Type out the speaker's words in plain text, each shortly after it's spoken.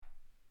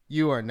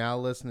You are now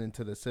listening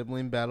to the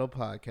Sibling Battle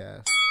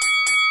Podcast.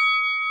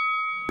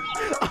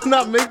 I'm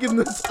not making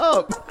this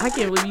up. I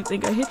can't believe you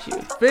think I hit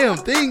you. Fam,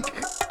 think.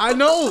 I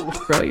know.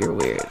 Bro, you're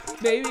weird.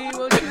 Baby,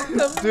 won't you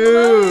come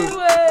Dude. my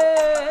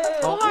way?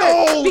 Oh,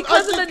 Why? no.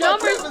 Because of the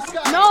numbers.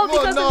 No,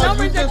 because the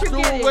numbers that you're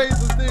getting.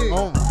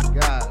 Oh my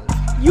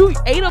God. You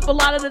ate up a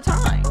lot of the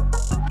time.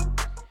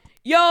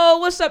 Yo,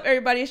 what's up,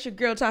 everybody? It's your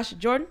girl, Tasha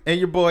Jordan. And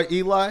your boy,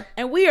 Eli.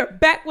 And we are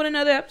back with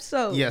another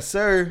episode. Yes,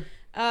 sir.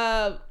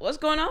 What's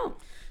going on?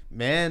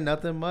 Man,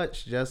 nothing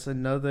much. Just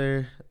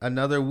another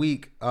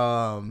week.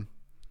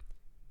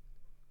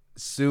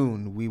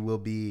 Soon we will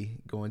be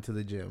going to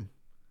the gym.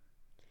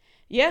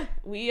 Yeah,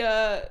 we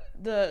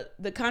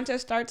the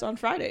contest starts on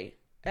Friday,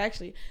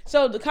 actually.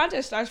 So the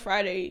contest starts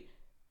Friday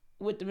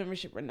with the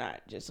membership or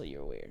not, just so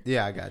you're aware.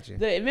 Yeah, I got you.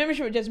 The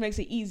membership just makes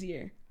it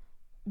easier.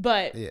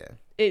 But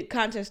yeah,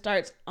 contest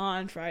starts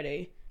on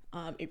Friday,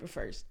 April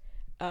 1st.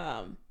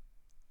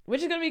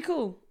 Which is gonna be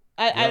cool.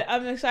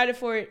 I'm excited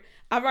for it.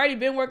 I've already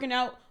been working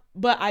out,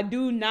 but I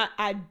don't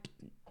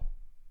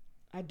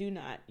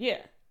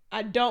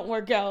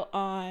work out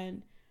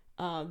on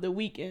the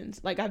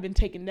weekends. Like, I've been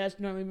taking, that's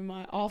normally been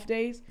my off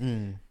days.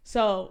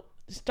 So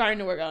starting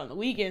to work out on the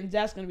weekends,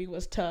 that's gonna be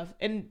what's tough.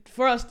 And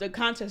for us, the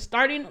contest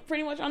starting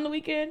pretty much on the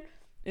weekend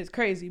is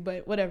crazy,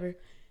 but whatever.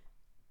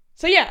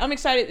 So yeah, I'm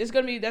excited. That's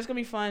gonna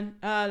be fun.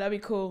 That'll be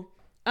cool.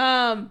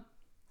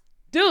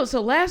 Dude,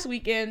 so last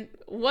weekend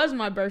was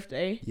my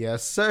birthday.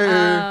 Yes,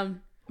 sir.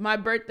 My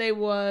birthday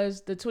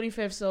was the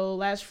 25th, so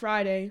last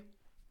Friday.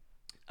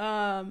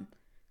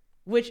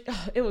 Which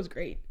it was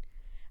great.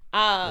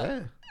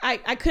 I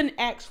couldn't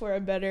ask for a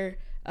better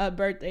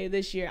birthday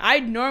this year. I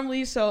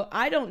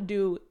don't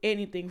do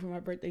anything for my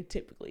birthday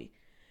typically.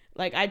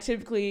 Like,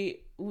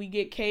 we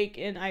get cake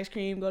and ice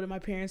cream, go to my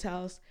parents'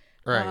 house.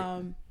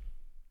 Right.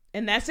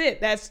 And that's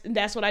it.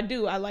 That's what I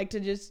do. I like to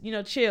just,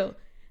 chill.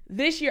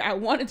 This year I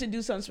wanted to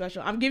do something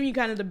special. I'm giving you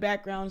kind of the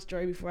background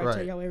story before I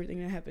tell y'all everything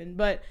that happened.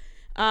 But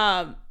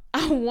I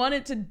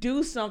wanted to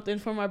do something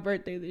for my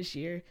birthday this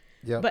year.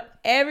 Yep. But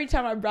every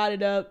time I brought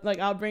it up, like,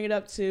 I'll bring it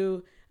up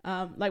to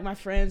like my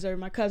friends or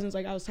my cousins.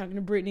 Like, I was talking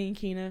to Brittany and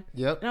Keena.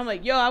 Yep. And I'm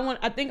like, yo,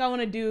 I think I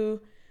want to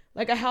do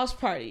like a house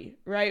party,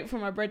 right, for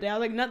my birthday. I was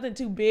like, nothing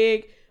too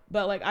big,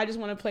 but like, I just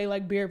want to play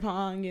like beer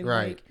pong and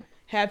like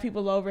have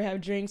people over,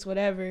 have drinks,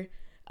 whatever.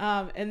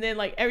 And then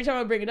like every time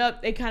I bring it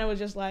up, they kind of was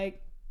just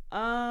like,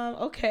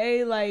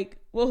 okay, like,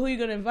 well, who are you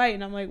gonna invite?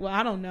 And I'm like, well,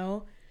 I don't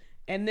know.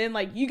 And then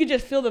like you could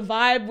just feel the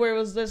vibe where it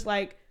was just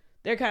like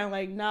they're kind of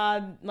like,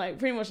 nah, like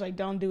pretty much like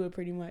don't do it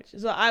pretty much.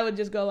 So I would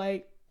just go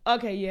like,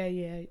 okay,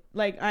 yeah,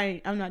 like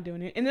I'm not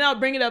doing it. And then I'll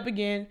bring it up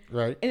again,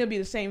 right? And it'll be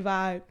the same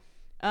vibe.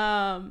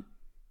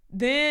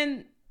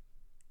 Then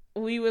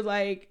we would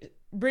like,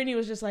 Brittany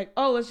was just like,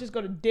 oh, let's just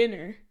go to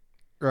dinner.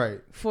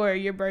 Right. For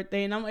your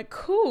birthday. And I'm like,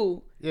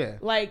 cool. Yeah.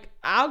 Like,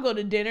 I'll go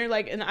to dinner.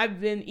 Like, and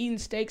I've been eating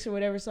steaks or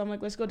whatever. So I'm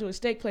like, let's go to a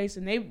steak place.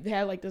 And they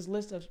had like this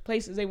list of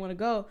places they want to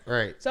go.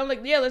 Right. So I'm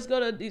like, yeah, let's go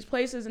to these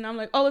places. And I'm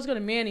like, oh, let's go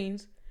to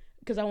Manning's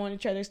because I want to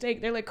try their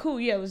steak. They're like, cool.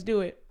 Yeah, let's do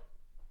it.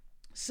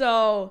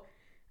 So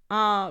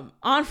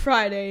on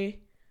Friday,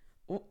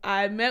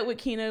 I met with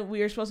Keena. We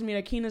were supposed to meet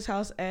at Keena's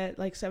house at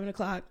like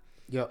 7:00.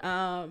 Yep.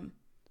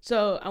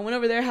 So I went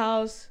over their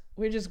house.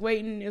 We were just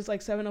waiting. It was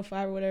like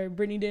 7:05 or whatever.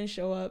 Brittany didn't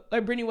show up.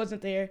 Like, Brittany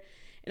wasn't there.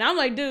 And I'm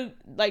like, dude,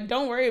 like,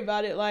 don't worry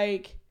about it.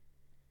 Like,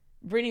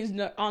 Brittany's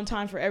on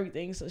time for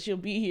everything, so she'll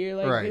be here.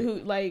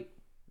 Like,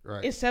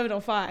 it's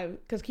 7:05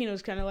 because Keena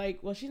was kind of like,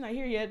 well, she's not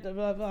here yet. Blah,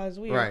 blah, blah. It's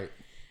weird. Right.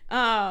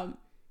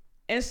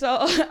 And so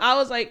I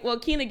was like, well,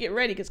 Keena, get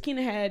ready, because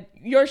Keena had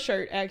your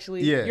shirt,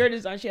 actually. Yeah. Your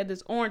design. She had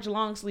this orange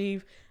long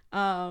sleeve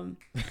Land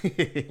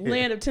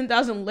of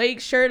 10,000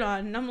 Lakes shirt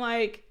on. And I'm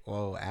like,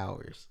 whoa,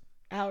 hours.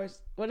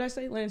 What did I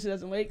say? Land of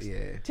 10,000 Lakes?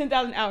 Yeah.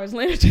 10,000 hours.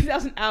 Land of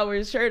 10,000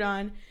 hours shirt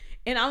on.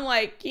 And I'm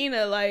like,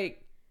 Keena,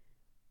 like,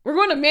 we're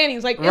going to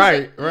Manning's. Like,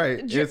 right.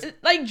 Like,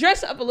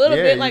 dress up a little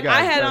bit. Like,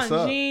 I had on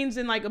up. jeans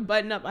and like a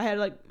button up. I had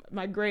like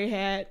my gray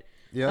hat.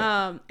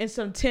 Yeah. And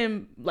some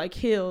Tim like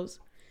heels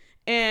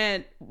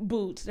and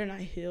boots. They're not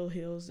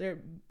heels. They're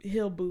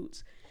heel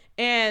boots.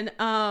 And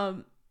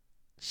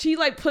she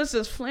like puts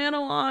this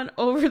flannel on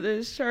over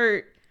this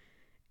shirt.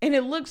 And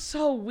it looks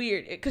so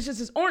weird because it's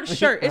this orange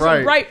shirt. It's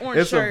a bright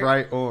orange shirt. It's a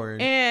bright orange.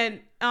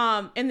 And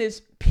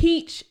this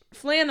peach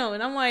flannel.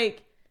 And I'm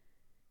like,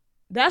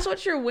 that's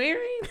what you're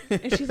wearing?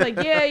 And she's like,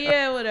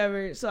 yeah,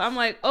 whatever. So I'm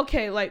like,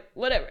 okay, like,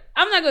 whatever.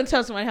 I'm not going to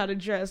tell somebody how to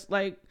dress.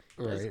 Like,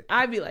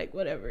 I'd be like,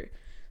 whatever.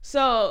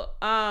 So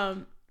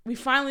we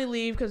finally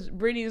leave because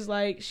Brittany's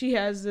like, she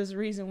has this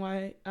reason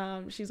why.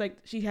 She's like,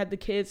 she had the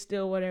kids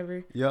still,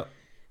 whatever. Yep.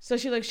 So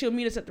she'll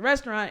meet us at the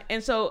restaurant.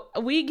 And so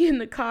we get in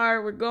the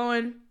car. We're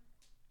going.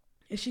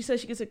 And she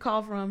says she gets a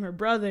call from her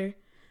brother,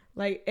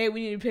 like, hey,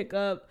 we need to pick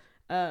up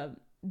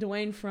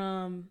Dwayne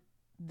from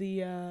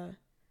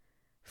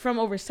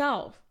over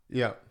south.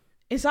 Yeah.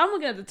 And so I'm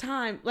looking at the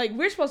time, like,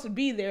 we're supposed to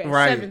be there at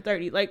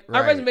 7:30. Like,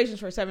 our reservation's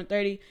for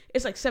 7:30.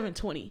 It's like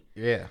 7:20.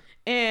 Yeah.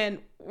 And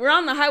we're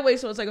on the highway,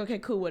 so it's like, okay,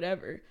 cool,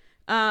 whatever.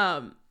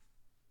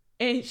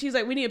 And she's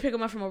like, we need to pick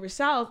him up from over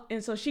south.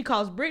 And so she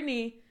calls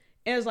Brittany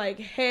and is like,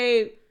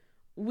 hey,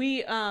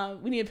 we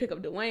need to pick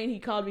up Dwayne. He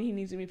called me. He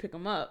needs me to pick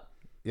him up.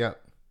 Yeah.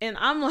 And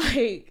I'm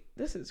like,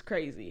 this is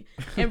crazy.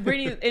 And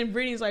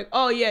Brittany's like,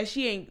 oh yeah,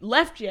 she ain't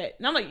left yet.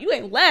 And I'm like, you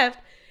ain't left?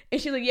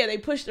 And she's like, yeah, they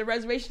pushed the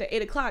reservation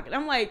to 8:00. And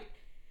I'm like,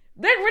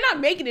 we're not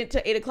making it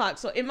to 8:00.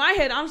 So in my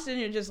head, I'm sitting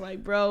here just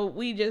like, bro,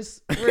 we're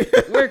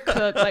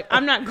cooked. Like,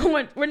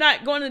 we're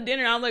not going to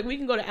dinner. I'm like, we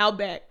can go to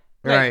Outback.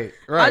 Like,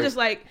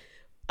 right.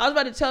 I was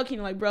about to tell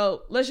Keena, like,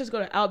 bro, let's just go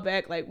to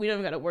Outback. Like, we don't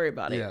even got to worry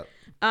about it.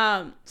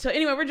 Yeah. So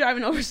anyway, we're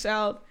driving over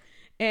south,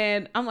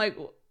 and I'm like,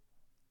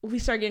 we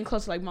start getting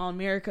close to like Mall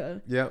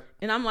America. Yep.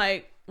 And I'm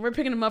like, we're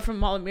picking him up from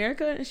Mall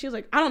America, and she was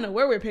like, I don't know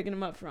where we're picking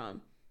him up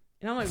from.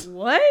 And I'm like,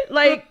 what?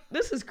 Like,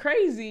 this is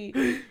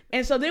crazy.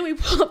 And so then we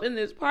pull up in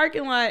this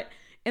parking lot,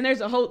 and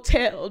there's a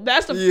hotel.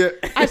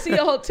 I see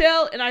a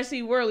hotel, and I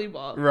see Whirly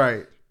Ball.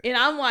 Right. And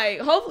I'm like,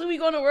 hopefully we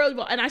go to Whirly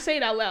Ball. And I say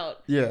it out loud.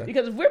 Yeah.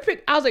 Because if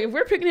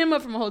we're picking him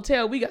up from a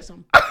hotel, we got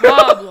some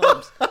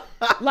problems.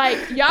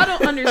 Like, y'all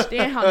don't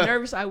understand how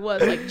nervous I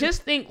was. Like,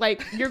 just think,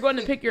 like, you're going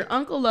to pick your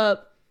uncle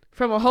up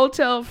from a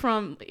hotel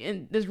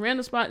in this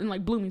random spot in,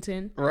 like,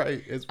 Bloomington.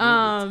 Right. It's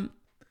Bloomington.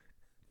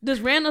 This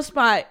random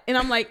spot, and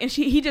I'm like, and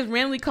he just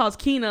randomly calls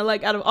Keena,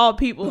 like, out of all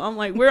people. I'm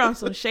like, we're on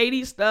some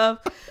shady stuff.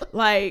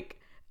 Like,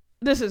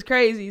 this is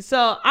crazy.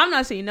 So I'm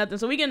not seeing nothing.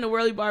 So we get in the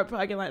Whirly Bar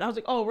parking lot. I was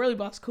like, oh, Whirly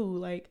Bar's cool.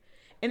 Like,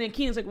 and then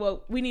Keena's like,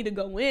 well, we need to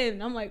go in.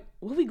 And I'm like,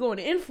 what are we going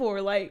in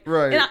for? Like,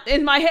 right. And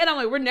in my head, I'm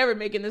like, we're never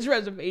making this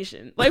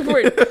reservation. Like,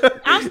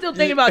 I'm still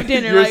thinking about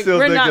dinner. Like,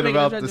 we're not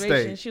making this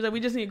reservation. She's like,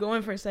 we just need to go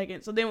in for a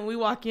second. So then when we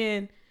walk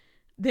in,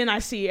 then I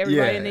see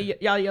everybody and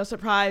y'all yell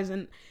surprise.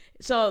 And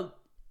so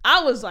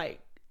I was like,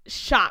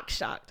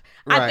 shocked. Right.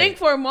 I think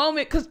for a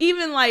moment, because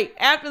even like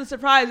after the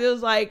surprise, it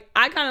was like,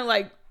 I kind of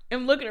like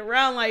am looking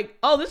around like,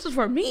 oh, this is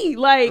for me.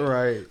 Like,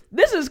 right.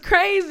 This is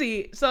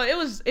crazy. So it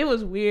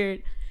was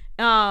weird.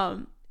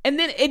 And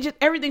then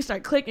everything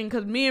started clicking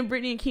because me and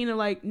Brittany and Keena,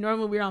 like,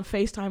 normally we were on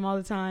FaceTime all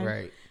the time.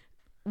 Right.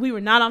 We were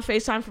not on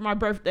FaceTime for my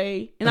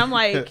birthday. And I'm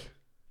like,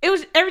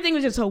 everything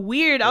was just so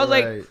weird. I was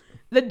like,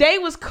 the day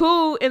was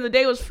cool and the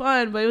day was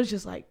fun, but it was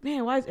just like,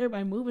 man, why is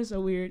everybody moving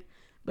so weird?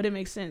 But it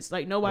makes sense.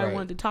 Like, nobody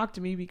wanted to talk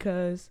to me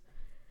because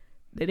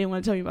they didn't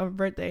want to tell me about my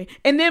birthday.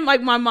 And then,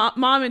 like, my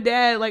mom and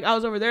dad, like, I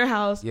was over their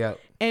house. Yep.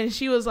 And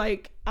she was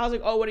like, I was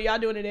like, oh, what are y'all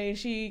doing today? And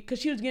because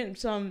she was getting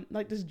some,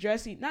 like, this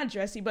not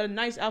dressy, but a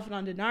nice outfit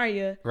on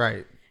Denaria.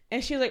 Right.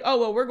 And she was like, oh,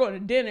 well, we're going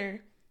to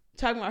dinner.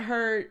 Talking about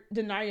her,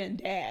 Denaria, and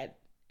dad.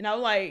 And I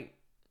was like,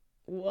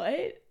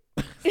 what?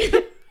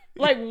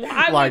 Like,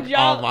 why would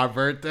y'all? On my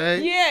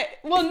birthday? Yeah.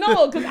 Well,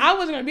 no, because I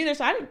wasn't going to be there,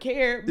 so I didn't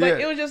care. But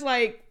it was just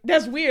like,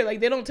 that's weird. Like,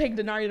 they don't take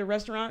Denaria to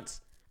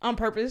restaurants on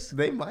purpose.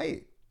 They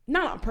might.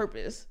 Not on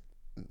purpose.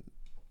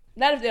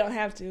 Not if they don't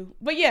have to.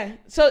 But yeah,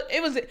 so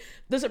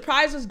the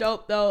surprise was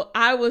dope though.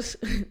 I was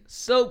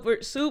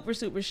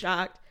super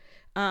shocked.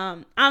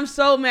 I'm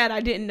so mad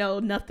I didn't know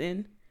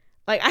nothing.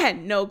 Like, I had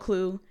no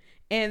clue.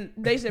 And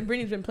they said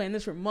Brittany's been playing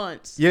this for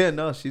months. Yeah,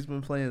 no, she's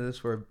been playing this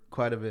for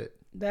quite a bit.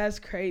 That's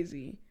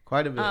crazy.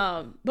 Quite a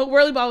bit. But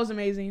Whirly Ball was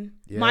amazing.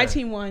 Yeah. My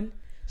team won.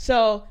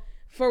 So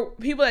for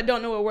people that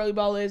don't know what Whirly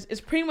Ball is,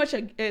 it's pretty much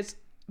it's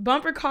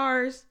bumper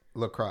cars,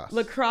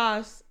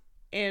 lacrosse,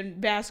 and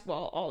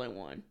basketball all in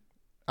one.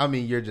 I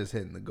mean, you're just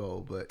hitting the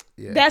goal, but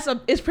yeah.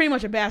 It's pretty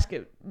much a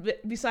basket,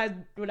 besides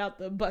without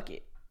the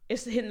bucket.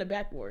 It's hitting the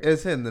backboard.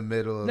 It's hitting the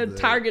middle of the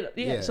target.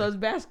 Yeah, so it's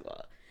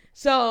basketball.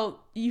 So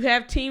you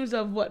have teams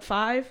of what,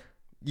 5?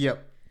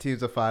 Yep,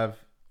 teams of 5.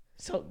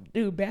 So,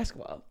 dude,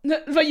 basketball.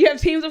 But you have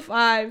teams of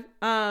 5,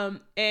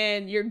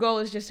 and your goal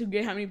is just to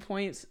get how many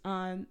points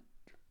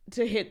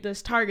to hit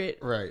this target.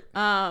 Right.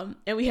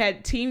 And we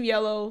had Team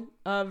Yellow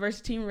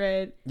versus Team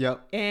Red.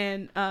 Yep.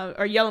 And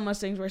or Yellow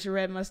Mustangs versus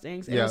Red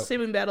Mustangs. And it was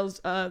sibling battles.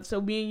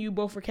 So me and you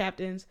both were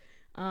captains.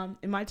 And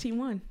my team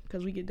won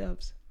because we get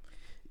dubs.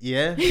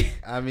 Yeah.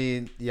 I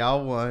mean,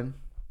 y'all won.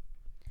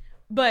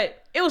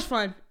 But it was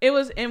fun.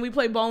 And we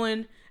played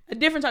bowling, a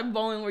different type of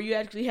bowling where you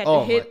actually had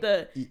to hit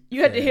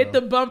hit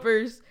the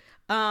bumpers.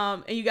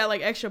 And you got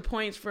like extra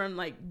points from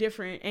like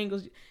different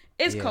angles.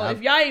 It's cool.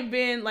 If y'all ain't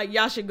been, like,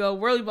 y'all should go.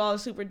 Whirly Ball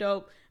is super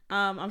dope.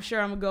 I'm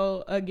sure I'm going to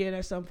go again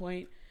at some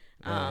point.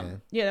 Yeah,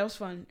 that was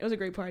fun. It was a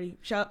great party.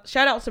 Shout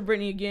out to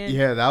Brittany again.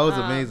 Yeah, that was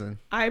amazing.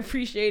 I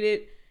appreciate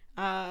it.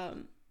 I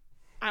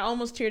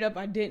almost teared up.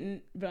 I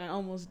didn't, but I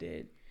almost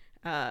did.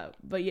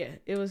 But yeah,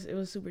 it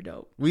was super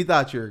dope. We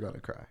thought you were going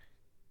to cry.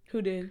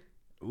 Who did?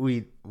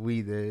 We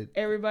did.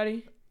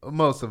 Everybody?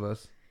 Most of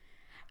us.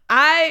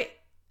 I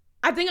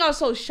think I was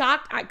so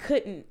shocked I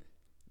couldn't.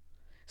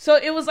 So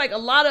it was like a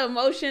lot of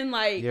emotion,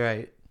 like. You're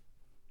right.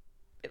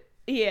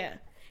 Yeah.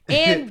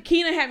 And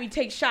Keena had me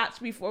take shots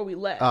before we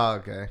left. Oh,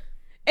 okay.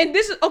 And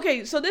this is,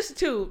 okay, so this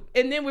too,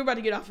 and then we're about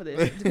to get off of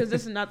this because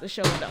this is not the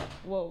show at all.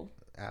 Whoa.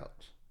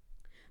 Ouch.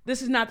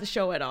 This is not the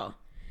show at all.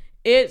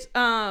 It's,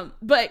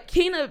 but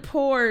Keena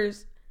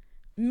pours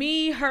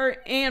me, her,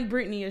 and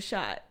Brittany a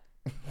shot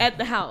at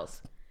the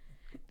house.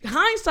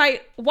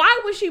 hindsight, why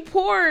would she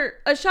pour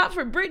a shot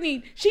for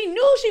Brittany? She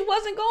knew she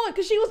wasn't going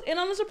because she was in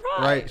on the surprise.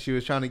 Right. She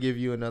was trying to give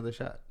you another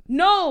shot.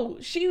 No,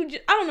 I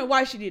don't know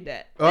why she did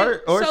that.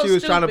 Or so she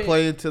was trying to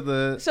play into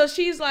the. So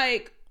she's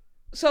like,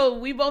 so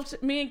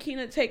me and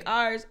Keena take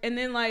ours, and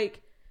then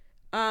like,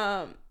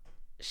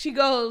 she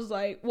goes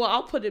like, well,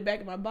 I'll put it back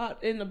in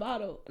the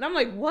bottle, and I'm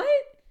like, what?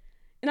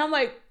 And I'm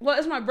like, well,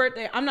 it's my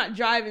birthday. I'm not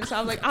driving, so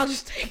I'm like,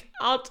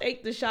 I'll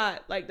take the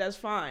shot. Like, that's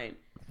fine.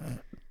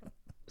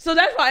 So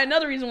that's why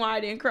another reason why I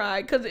didn't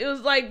cry, because it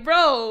was like,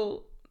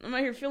 bro, I'm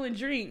out here filling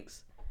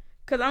drinks,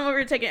 because I'm over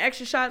here taking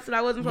extra shots that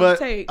I wasn't supposed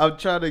to take. I'm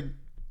trying to.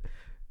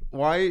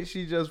 Why didn't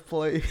she just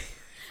play?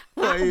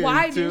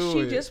 Why did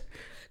she just?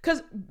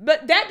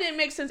 But that didn't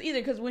make sense either.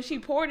 Because when she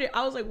poured it,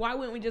 I was like, why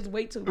wouldn't we just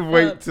wait till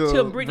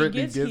Brittany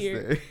gets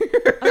here?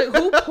 Like,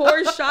 who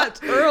pours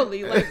shots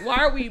early? Like, why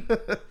are we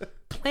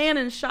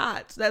planning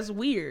shots? That's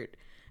weird.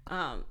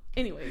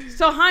 Anyway,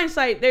 so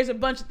hindsight, there's a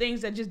bunch of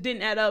things that just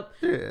didn't add up.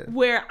 Yeah.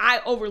 Where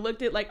I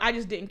overlooked it, like I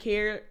just didn't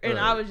care, and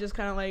I was just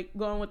kind of like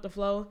going with the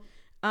flow.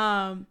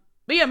 But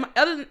yeah,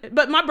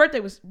 but my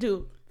birthday was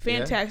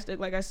fantastic.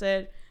 Yeah. Like I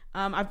said,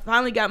 I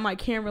finally got my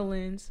camera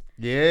lens.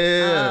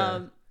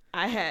 Yeah.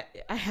 I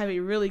have a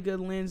really good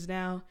lens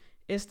now.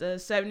 It's the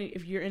 70.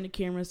 If you're into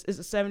cameras, it's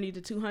a 70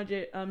 to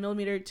 200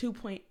 millimeter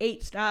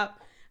 2.8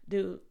 stop,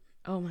 dude.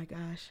 Oh my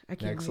gosh, I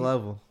can't. Next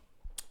level.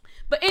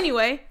 But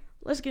anyway,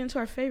 let's get into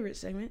our favorite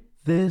segment.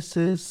 This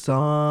is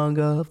Song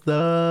of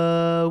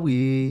the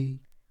Week.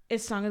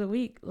 It's Song of the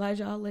Week.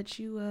 Elijah, I'll let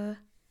you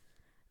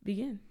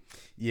begin.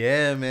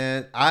 Yeah,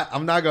 man.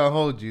 I'm not going to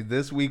hold you.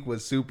 This week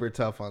was super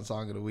tough on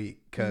Song of the Week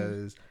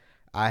because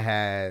I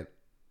had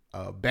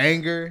a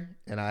banger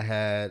and I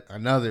had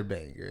another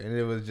banger, and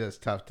it was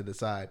just tough to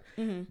decide.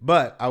 Mm-hmm.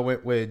 But I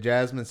went with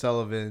Jazmine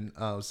Sullivan,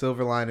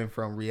 Silver Lining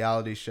from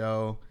Reality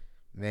Show.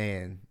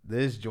 Man,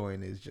 this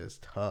joint is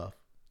just tough.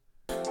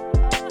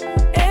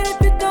 And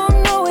if you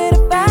don't know where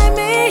to find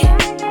me,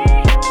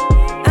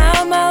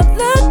 I'm out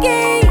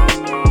looking.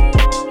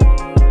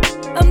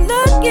 I'm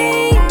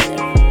looking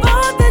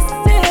for the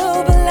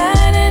silver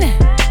lining.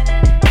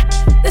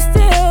 The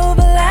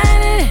silver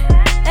lining.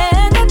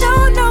 And I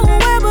don't know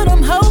where, but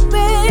I'm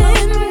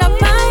hoping I'll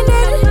find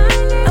it.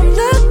 I'm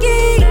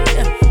looking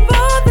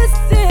for the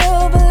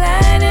silver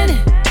lining.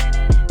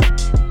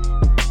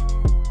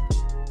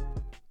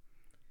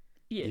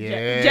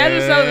 Yeah.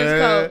 Jazmine Sullivan's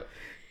cold.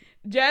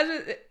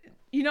 Jazmine,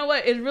 you know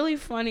what? It's really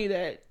funny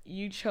that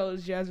you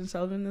chose Jazmine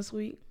Sullivan this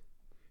week.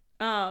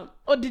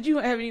 Did you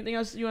have anything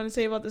else you want to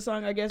say about the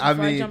song? I guess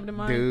before I jump into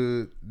mine.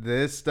 Dude,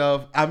 this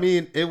stuff. I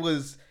mean,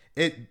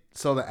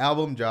 So the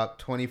album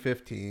dropped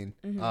 2015.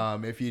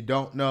 Mm-hmm. If you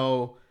don't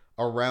know,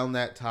 around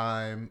that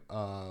time,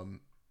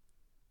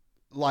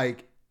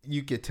 like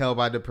you could tell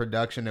by the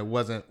production, it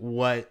wasn't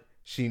what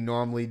she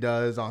normally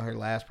does on her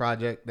last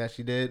project that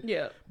she did.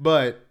 Yeah.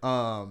 But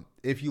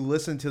if you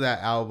listen to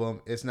that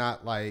album, it's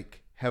not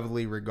like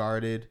heavily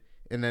regarded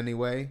in any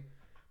way.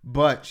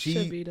 But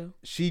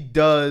she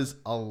does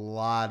a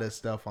lot of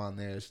stuff on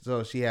there.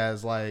 So she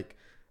has like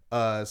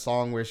a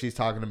song where she's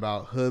talking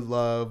about hood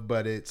love,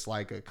 but it's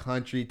like a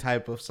country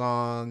type of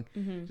song.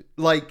 Mm-hmm.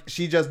 Like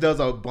she just does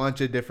a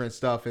bunch of different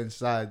stuff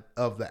inside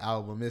of the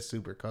album. It's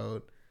super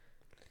cold.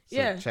 So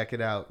yeah, check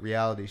it out.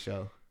 Reality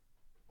Show.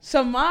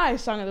 So my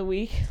song of the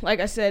week,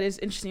 like I said, is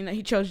interesting that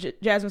he chose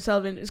Jazmine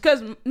Sullivan. It's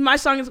because my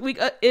song of the week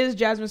is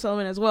Jazmine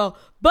Sullivan as well.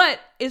 But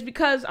it's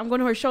because I'm going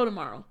to her show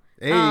tomorrow.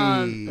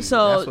 Hey,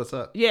 so that's what's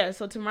up. Yeah,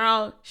 so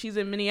tomorrow she's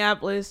in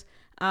Minneapolis.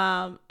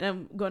 And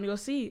I'm going to go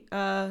see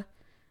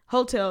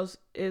Hotels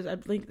is, I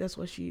think that's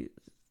what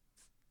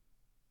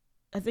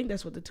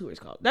the tour is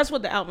called. That's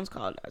what the album's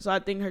called. So I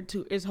think her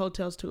tour is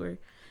Hotels Tour.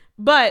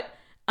 But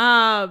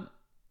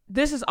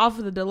this is off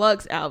of the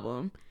deluxe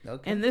album.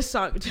 Okay. And this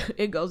song,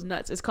 it goes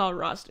nuts. It's called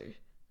Roster.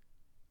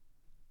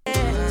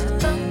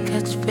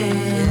 Catch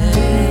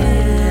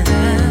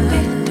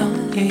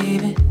don't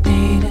even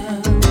need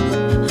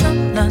it.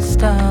 I'm not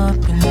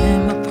stopping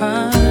in my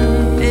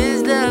prime. This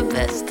is the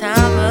best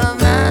time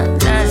of my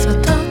life. So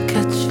don't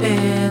catch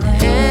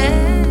feeling.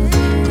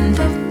 And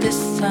if this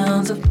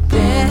sounds a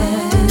bit,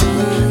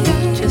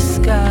 you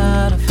just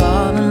gotta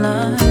fall in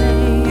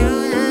line.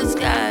 You just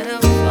gotta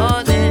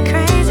fall in.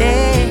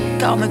 Crazy,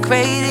 call me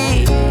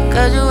crazy,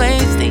 cause you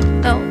ain't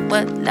seen no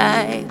one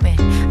like me.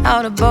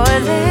 All the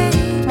boys,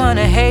 they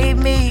wanna hate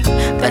me,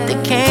 but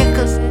they can't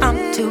cause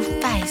I'm too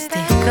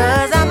feisty.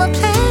 Cause I'm a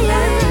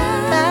player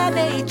by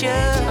nature.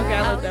 Okay,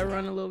 I let that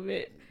run a little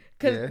bit.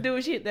 Cause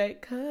dude, she hit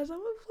that, cause I'm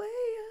a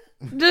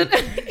player.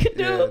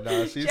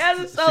 Dude, she's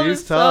tough.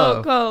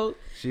 So cold.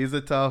 She's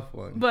a tough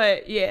one.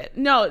 But yeah,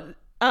 no,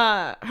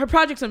 her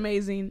project's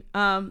amazing.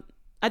 I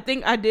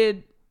think I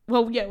did,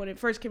 when it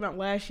first came out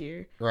last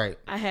year. Right.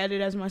 I had it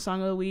as my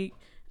song of the week.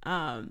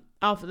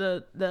 Off of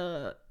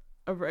the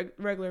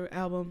regular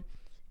album,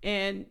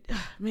 and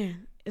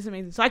man, it's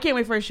amazing. So I can't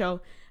wait for a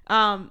show.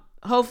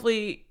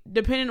 Hopefully,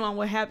 depending on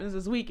what happens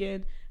this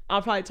weekend,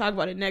 I'll probably talk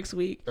about it next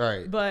week.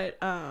 Right. But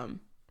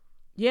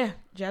yeah,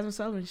 Jazmine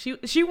Sullivan.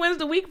 She wins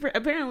the week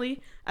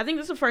apparently. I think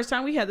this is the first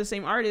time we had the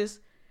same artist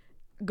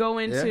go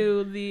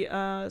into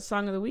the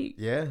song of the week.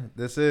 Yeah,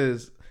 this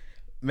is,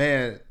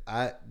 man,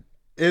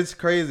 it's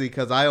crazy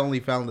because I only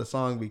found the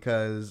song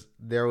because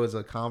there was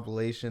a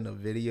compilation of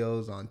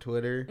videos on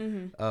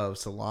Twitter of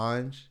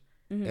Solange,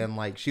 and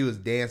like she was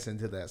dancing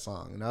to that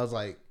song, and I was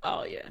like,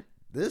 oh yeah,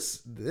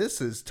 this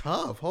is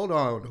tough. Hold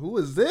on, who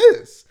is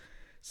this?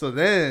 So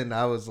then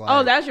I was like,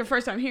 oh, that's your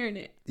first time hearing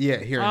it? Yeah,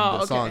 hearing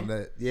the song.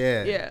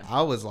 Yeah.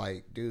 I was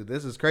like, dude,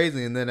 this is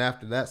crazy. And then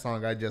after that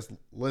song, I just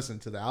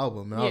listened to the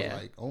album, and I was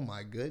like, oh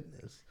my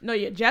goodness. No,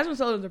 yeah, Jasmine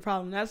Sullivan's a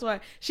problem. That's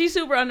why she's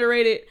super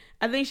underrated.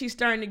 I think she's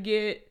starting to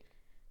get,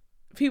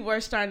 people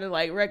are starting to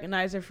like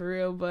recognize her for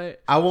real.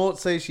 But I won't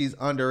say she's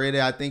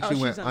underrated. I think she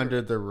went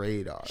under the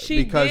radar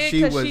she took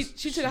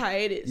a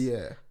hiatus.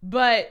 Yeah,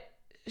 but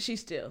she's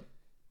still.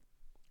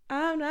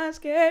 I'm not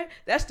scared.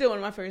 That's still one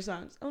of my favorite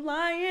songs.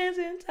 Lions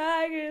and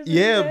tigers.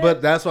 Yeah, but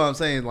that's what I'm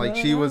saying. Like,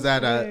 she was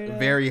at a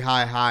very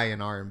high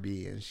in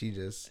R&B, and she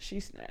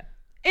snapped.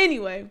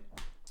 Anyway,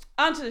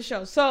 on to the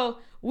show. So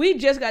we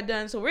just got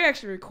done. So we're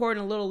actually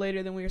recording a little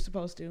later than we were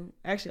supposed to.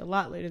 Actually, a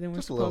lot later than we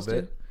were supposed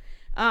to.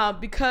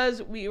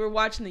 Because we were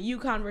watching the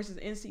UConn versus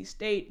NC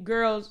State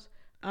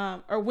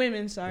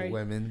women's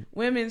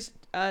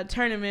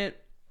tournament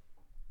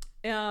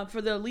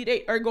for the Elite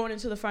Eight, or going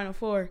into the Final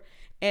Four.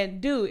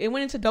 And dude, it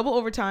went into double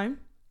overtime.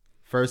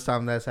 First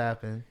time that's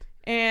happened.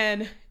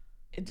 And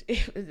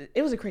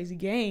it was a crazy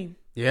game.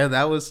 Yeah,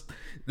 it was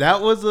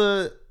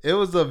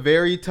a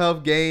very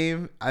tough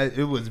game.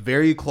 It was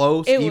very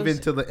close, even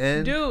to the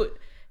end. Dude,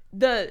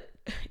 the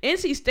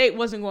NC State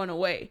wasn't going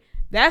away.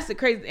 That's the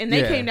crazy, and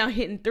they came down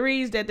hitting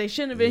threes that they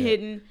shouldn't have been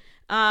hitting.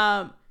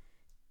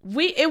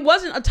 It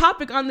wasn't a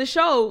topic on the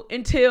show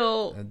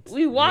until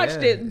we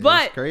watched it.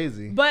 But it's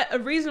crazy. But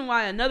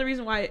another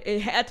reason why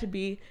it had to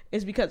be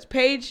is because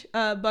Paige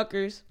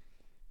Buckers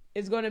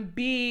is going to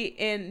be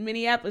in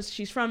Minneapolis.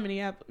 She's from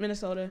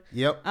Minnesota.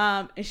 Yep.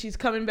 And she's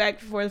coming back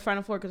for the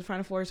Final Four because the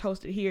Final Four is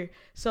hosted here.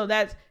 So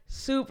that's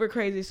super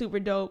crazy, super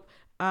dope.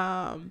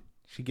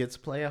 She gets to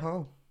play at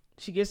home.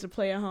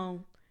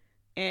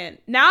 And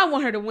now I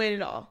want her to win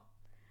it all.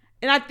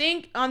 And I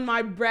think on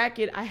my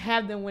bracket, I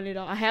have them win it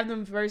all. I have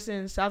them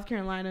versus South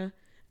Carolina,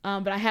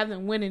 but I have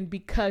them winning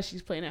because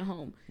she's playing at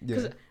home.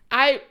 Because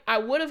I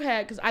would have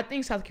had, because I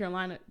think South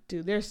Carolina,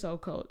 dude, they're so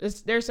cold.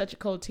 They're such a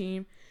cold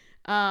team.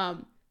 I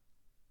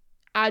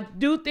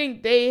do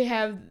think they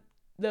have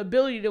the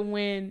ability to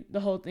win the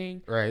whole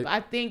thing. Right. But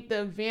I think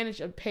the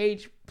advantage of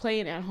Paige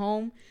playing at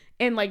home,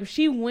 and like if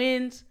she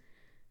wins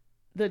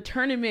the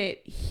tournament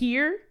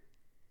here,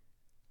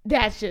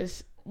 that's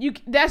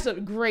a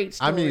great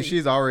story. I mean,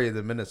 she's already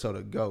the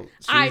Minnesota GOAT.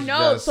 I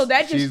know, so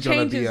that just she's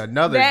changes. Gonna be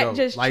another that GOAT.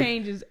 Just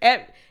changes.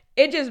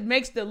 It just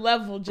makes the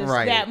level just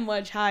that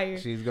much higher.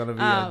 She's gonna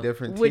be a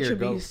different tier, which would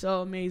be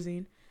so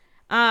amazing.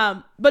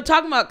 But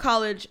talking about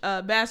college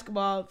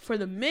basketball for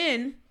the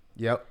men.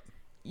 Yep.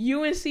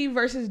 UNC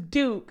versus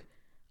Duke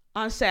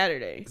on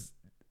Saturday.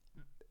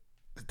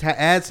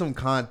 To add some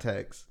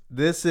context,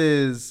 this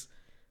is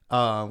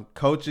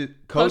Coach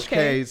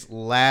K's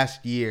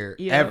last year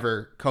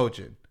ever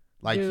coaching.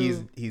 Like,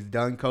 dude, he's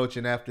done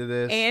coaching after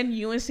this. And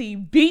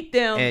UNC beat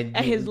them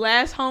at his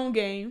last home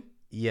game.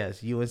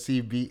 Yes,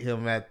 UNC beat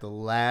him at the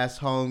last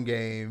home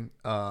game.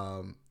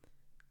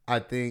 I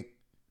think,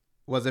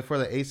 was it for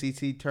the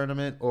ACC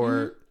tournament or?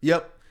 Mm-hmm.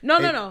 Yep.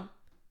 No.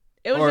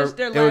 It was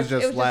just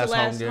their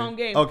last home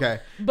game. Okay.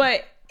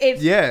 But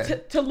it's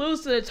to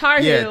lose to the Tar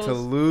Heels. Yeah, to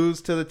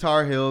lose to the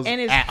Tar Heels and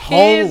it's at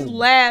his home.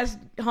 last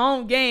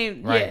home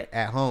game. Right,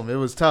 at home. It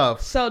was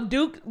tough. So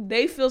Duke,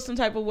 they feel some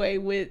type of way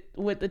with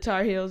the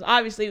Tar Heels.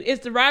 Obviously,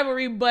 it's the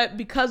rivalry, but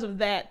because of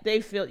that, they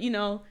feel,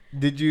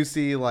 Did you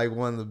see like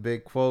one of the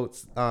big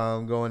quotes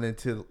going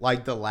into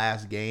like the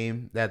last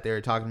game that they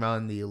were talking about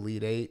in the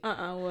Elite Eight?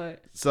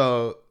 What?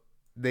 So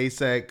they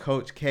said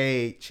Coach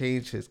K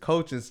changed his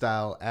coaching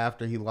style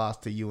after he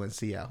lost to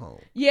UNC at home.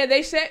 Yeah,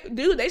 they said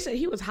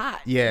he was hot.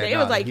 Yeah, they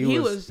was like he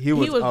was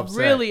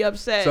really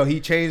upset. So he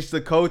changed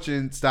the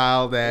coaching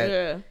style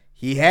that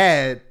he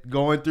had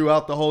going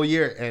throughout the whole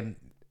year, and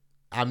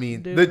I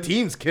mean, the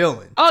team's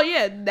killing. Oh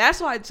yeah,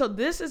 that's why. So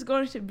this is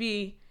going to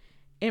be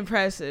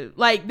impressive.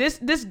 Like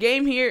this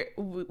game here,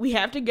 we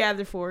have to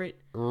gather for it.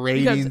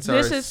 Ratings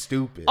are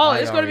stupid. Oh,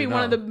 it's going to be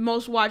one of the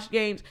most watched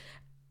games.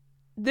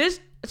 This,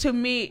 to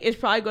me, is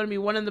probably going to be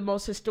one of the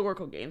most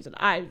historical games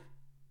that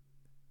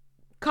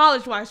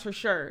college-wise for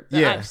sure,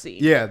 I've seen.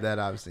 Yeah, that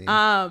I've seen.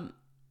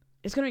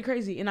 It's going to be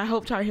crazy, and I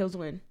hope Tar Heels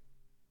win.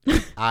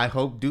 I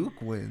hope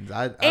Duke wins.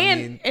 I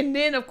mean, and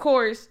then, of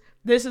course,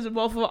 this is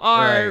both of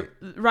our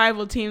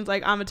rival teams.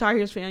 Like, I'm a Tar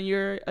Heels fan.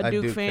 You're a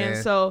Duke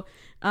fan. So,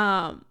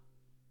 yeah.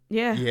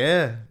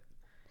 Yeah.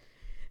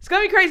 It's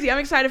going to be crazy. I'm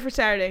excited for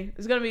Saturday.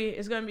 It's going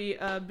to be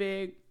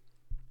big.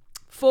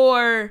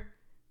 For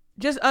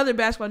just other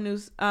basketball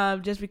news,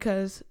 just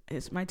because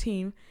it's my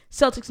team,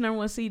 Celtics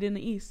 #1 seed in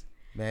the East.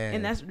 Man.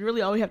 And that's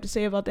really all we have to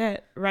say about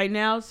that. Right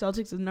now,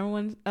 Celtics is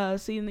 #1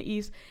 seed in the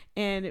East.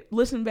 And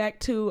listen back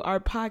to our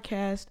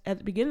podcast at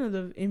the beginning of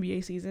the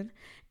NBA season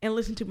and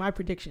listen to my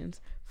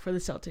predictions for the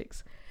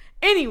Celtics.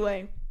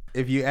 Anyway.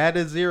 If you add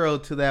a 0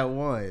 to that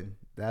 1,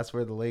 that's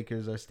where the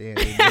Lakers are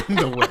standing in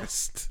the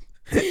West.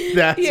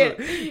 That's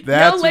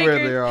Lakers,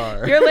 where they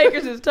are. Your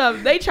Lakers is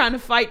tough. They trying to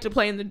fight to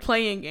play in the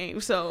playing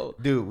game. So,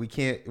 dude, we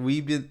can't.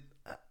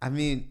 I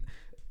mean,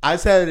 I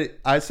said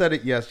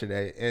it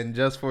yesterday, and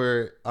just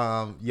for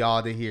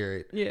y'all to hear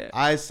it. Yeah.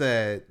 I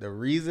said the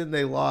reason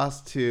they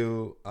lost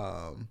to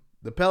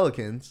the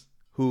Pelicans,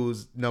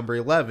 who's number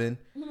 11,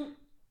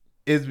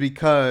 is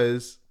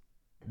because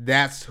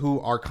that's who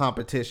our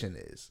competition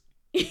is.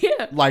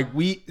 Yeah. Like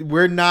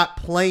we're not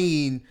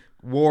playing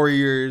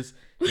Warriors.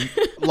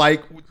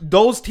 Like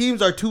those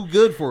teams are too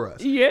good for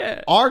us.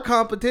 Yeah. Our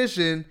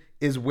competition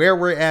is where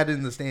we're at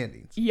in the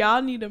standings.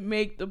 Y'all need to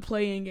make the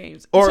play-in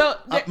games. Or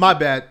my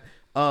bad.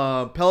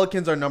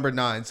 Pelicans are number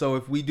 9. So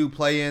if we do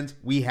play-ins,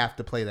 we have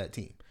to play that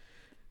team.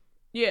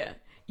 Yeah.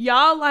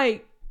 Y'all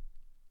like,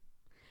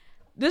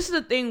 this is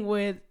the thing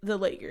with the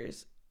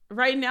Lakers.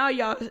 Right now,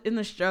 y'all in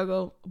the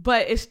struggle,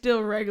 but it's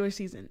still regular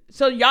season.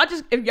 So y'all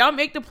if y'all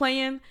make the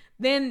play-in,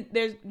 then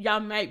y'all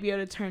might be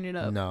able to turn it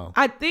up. No.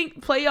 I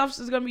think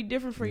playoffs is going to be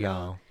different for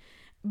y'all.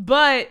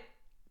 But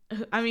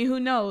I mean, who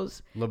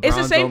knows? LeBron's it's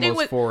the same thing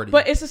with 40.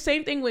 But it's the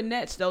same thing with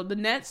Nets though. The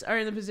Nets are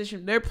in the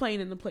position they're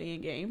playing in the play-in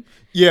game.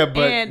 Yeah,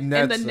 but and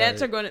the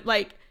Nets are going to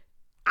like,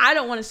 I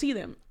don't want to see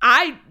them.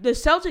 The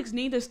Celtics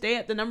need to stay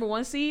at the number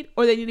 1 seed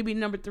or they need to be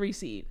number 3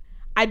 seed.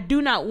 I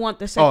do not want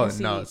the second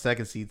seed. Oh no,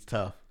 second seed's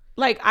tough.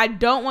 Like, I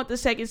don't want the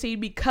second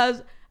seed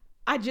because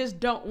I just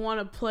don't want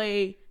to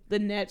play the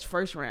Nets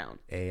first round.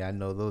 Hey, I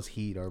know those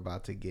Heat are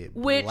about to get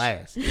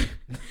blasted.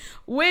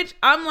 Which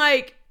I'm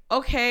like,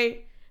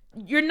 okay,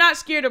 you're not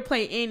scared to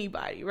play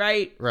anybody,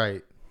 right?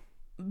 Right.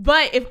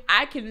 But if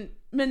I can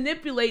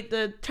manipulate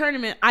the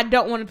tournament, I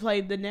don't want to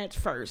play the Nets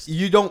first.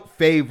 You don't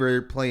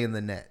favor playing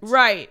the Nets.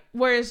 Right.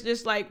 Where it's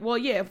just like, well,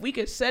 yeah, if we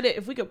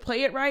could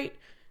play it right,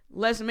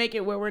 let's make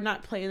it where we're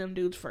not playing them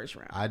dudes first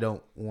round. I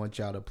don't want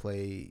y'all to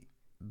play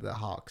the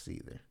Hawks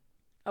either.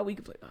 Oh, we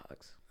could play the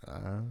Hawks.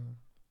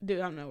 Dude,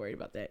 I'm not worried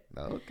about that.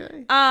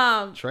 Okay.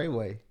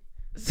 Treyway.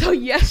 So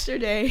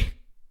yesterday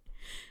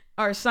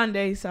or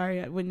Sunday,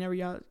 sorry, whenever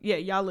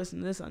y'all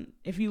listen to this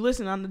if you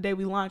listen on the day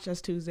we launch, that's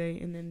Tuesday,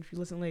 and then if you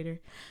listen later.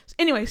 So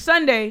anyway,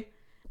 Sunday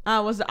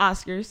was the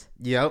Oscars.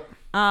 Yep.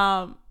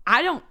 I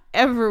don't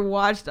ever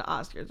watch the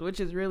Oscars, which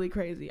is really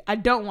crazy. I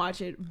don't watch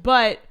it,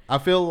 but I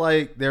feel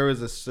like there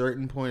was a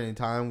certain point in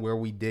time where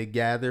we did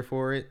gather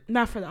for it.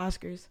 Not for the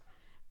Oscars.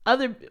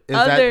 Is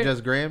that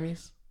just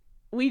Grammys?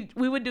 We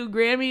would do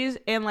Grammys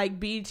and like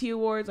BET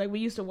Awards. Like we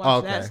used to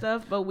watch that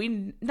stuff, but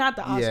not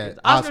the Oscars. Yeah,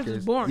 Oscars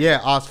is boring. Yeah,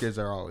 Oscars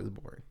are always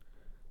boring.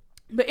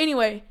 But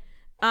anyway,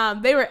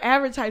 they were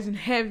advertising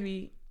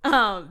heavy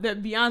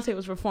that Beyonce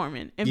was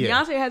performing, and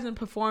Beyonce hasn't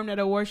performed at an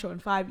award show in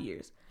 5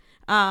 years.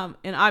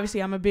 And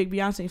obviously I'm a big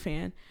Beyonce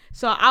fan,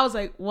 so I was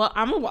like, well,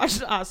 I'm gonna watch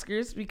the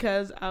Oscars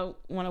because I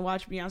want to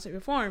watch Beyonce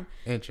perform.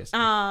 Interesting.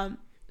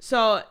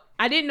 So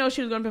I didn't know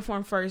she was going to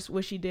perform first,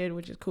 which she did,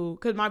 which is cool.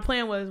 Because my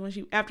plan was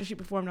after she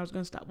performed, I was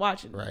going to stop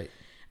watching. Right.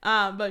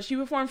 But she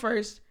performed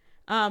first.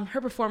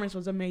 Her performance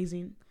was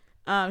amazing.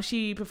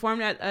 She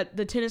performed at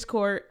the tennis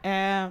court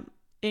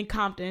in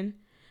Compton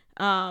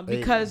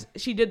because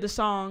she did the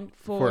song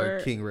for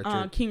King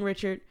Richard. King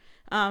Richard.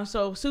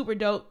 So super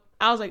dope.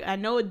 I was like, I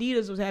know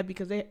Adidas was happy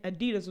because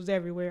Adidas was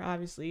everywhere,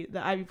 obviously.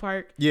 The Ivy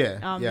Park. Yeah.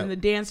 And the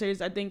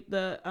dancers, I think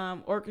the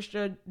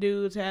orchestra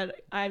dudes had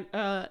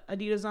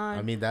Adidas on.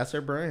 I mean, that's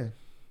her brand.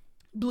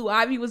 Blue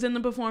Ivy was in the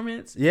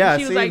performance. Yeah,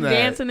 she was like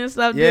dancing and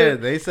stuff. Yeah,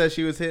 dude. they said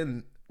she was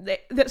hitting.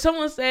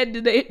 Someone said,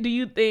 "Do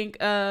you think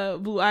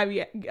Blue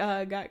Ivy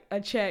got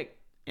a check?"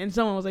 And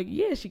someone was like,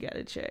 "Yeah, she got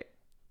a check."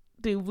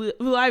 Dude,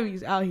 Blue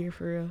Ivy's out here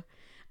for real.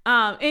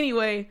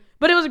 Anyway,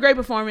 but it was a great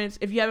performance.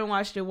 If you haven't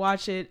watched it,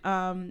 watch it.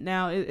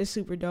 Now it's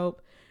super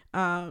dope.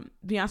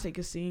 Beyonce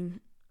can sing.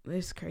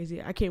 It's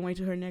crazy. I can't wait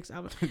to her next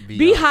album.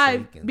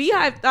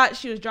 Beehive thought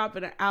she was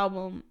dropping an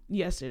album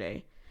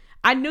yesterday.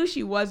 I knew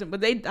she wasn't, but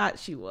they thought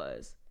she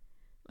was.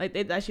 Like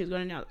they thought she was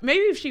going to announce. Maybe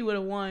if she would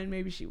have won,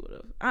 maybe she would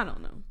have. I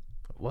don't know.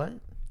 What?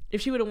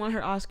 If she would have won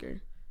her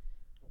Oscar.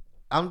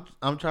 I'm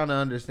trying to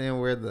understand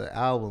where the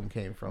album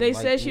came from. They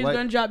said she was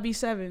going to drop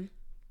B7.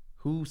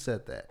 Who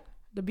said that?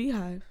 The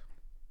Beehive.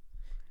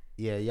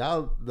 Yeah,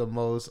 y'all the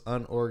most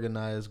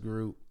unorganized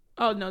group.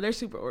 Oh no, they're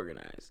super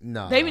organized.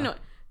 No, they be know,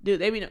 dude.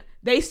 They be know.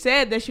 They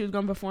said that she was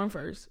gonna perform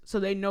first, so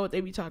they know what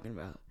they be talking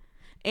about.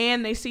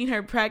 And they seen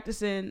her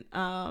practicing.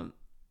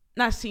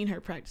 Not seen her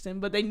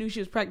practicing, but they knew she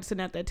was practicing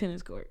at that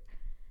tennis court.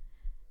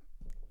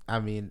 I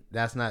mean,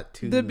 that's not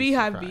too. The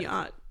Beehive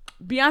beyond.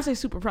 Beyonce's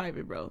super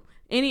private, bro.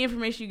 Any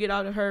information you get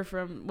out of her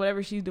from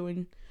whatever she's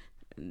doing,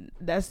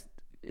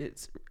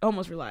 it's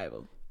almost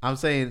reliable. I'm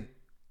saying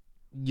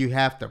you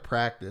have to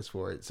practice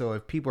for it. So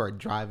if people are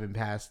driving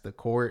past the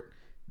court,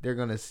 they're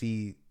gonna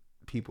see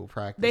people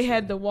practicing. They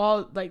had the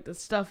wall, like the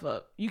stuff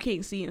up. You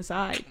can't see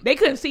inside. They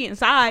couldn't see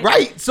inside.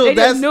 Right. So they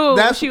just knew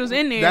she was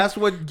in there. That's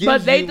what gives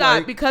But they you, thought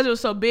like, because it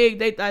was so big,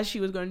 they thought she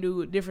was gonna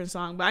do a different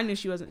song. But I knew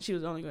she wasn't. She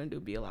was only gonna do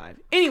Be Alive.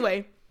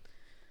 Anyway.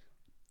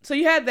 So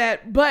you had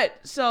that. But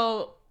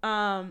so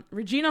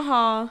Regina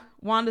Hall,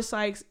 Wanda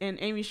Sykes, and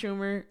Amy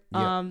Schumer,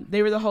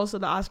 they were the hosts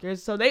of the Oscars.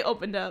 So they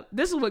opened up.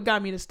 This is what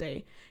got me to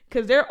stay,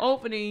 because their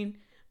opening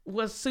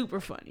was super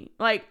funny.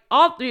 Like,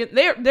 all three,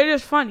 they're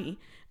just funny.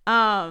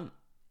 And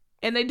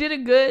they did a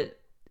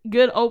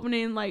good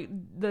opening, like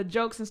the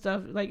jokes and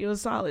stuff. Like, it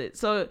was solid.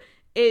 So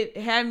it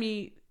had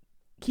me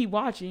keep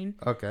watching.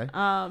 Okay.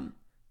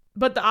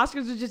 But the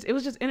Oscars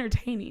was just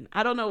entertaining.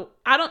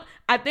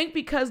 I think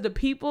because the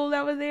people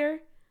that were there,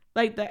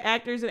 like the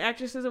actors and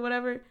actresses or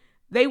whatever,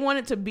 they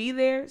wanted to be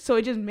there, so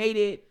it just made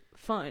it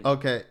fun.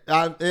 Okay.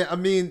 I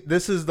mean,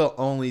 this is the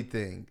only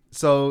thing.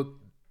 So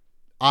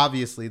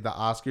obviously the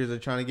Oscars are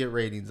trying to get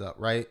ratings up,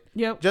 right?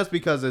 Yep. Just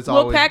because it's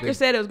always Packer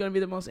said it was going to be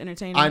the most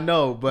entertaining. I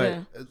know, but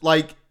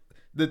like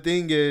the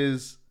thing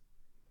is,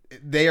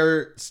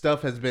 their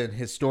stuff has been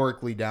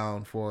historically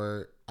down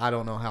for I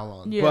don't know how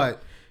long. Yeah.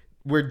 But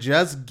we're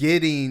just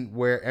getting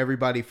where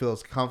everybody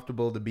feels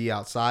comfortable to be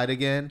outside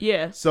again.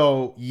 Yeah.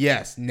 So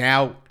yes,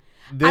 now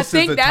this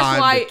is the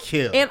time to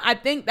kill. And I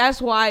think that's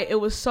why it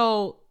was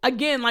so,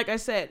 again, like I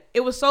said,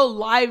 it was so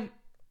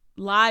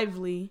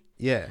lively.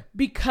 Yeah.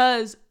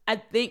 Because I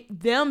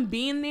think them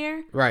being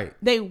there, right?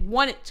 They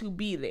wanted to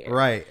be there,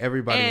 right?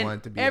 Everybody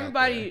wanted to be.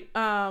 Everybody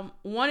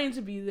wanting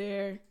to be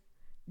there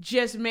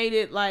just made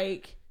it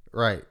like,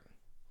 right.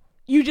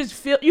 You could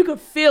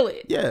feel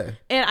it. Yeah.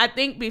 And I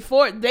think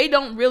before, they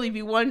don't really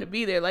be wanting to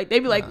be there. Like, they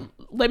be like,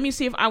 let me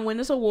see if I win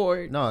this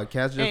award. No,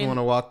 cats just want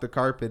to walk the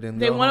carpet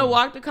and they want to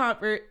walk the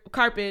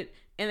carpet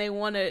and they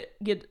want to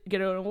get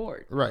an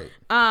award. Right.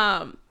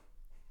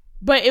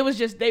 But it was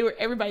just,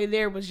 everybody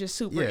there was just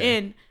super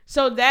in.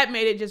 So that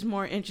made it just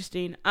more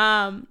interesting.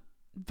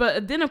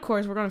 But then of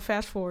course we're going to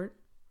fast forward.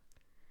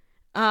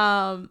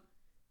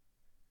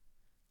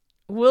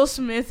 Will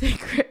Smith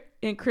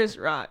and Chris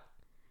Rock.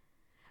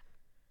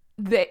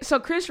 So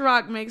Chris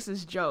Rock makes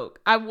this joke.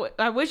 I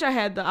wish I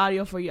had the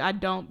audio for you. I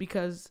don't,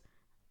 because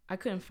I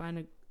couldn't find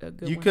a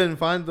good one. You couldn't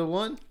find the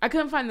one? I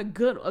couldn't find a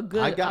good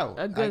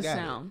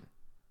sound.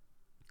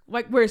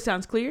 Like where it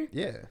sounds clear?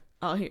 Yeah.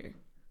 Oh, here.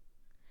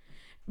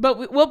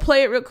 But we'll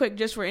play it real quick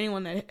just for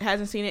anyone that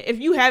hasn't seen it.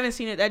 If you haven't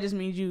seen it, that just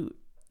means you're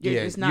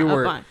just not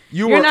up on.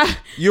 You were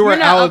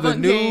out of the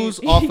news,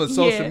 off of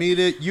social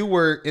media. You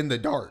were in the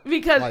dark.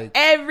 Because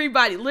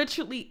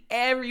literally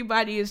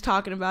everybody is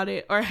talking about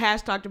it or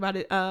has talked about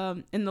it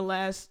in the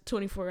last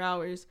 24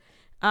 hours.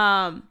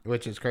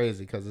 Which is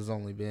crazy because it's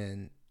only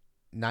been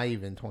not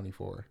even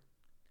 24.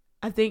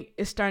 I think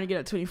it's starting to get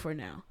up 24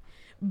 now.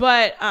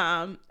 But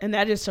and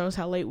that just shows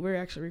how late we're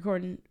actually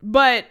recording.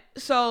 But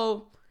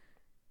so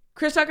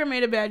Chris Tucker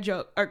made a bad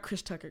joke. Or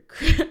Chris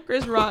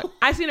Rock.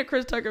 I seen a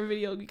Chris Tucker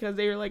video because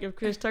they were like, if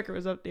Chris Tucker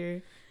was up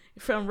there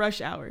from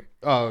Rush Hour.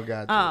 Oh,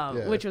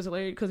 gotcha. Which was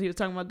hilarious because he was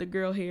talking about the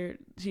girl hair.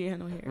 She had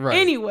no hair. Right.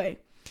 Anyway,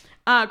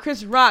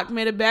 Chris Rock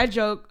made a bad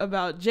joke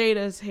about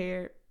Jada's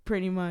hair,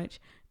 pretty much.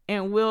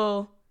 And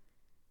Will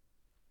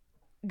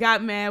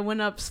got mad, went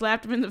up,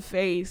 slapped him in the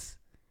face,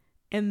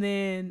 and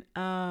then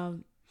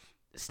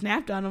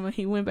snapped on him, and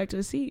he went back to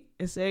his seat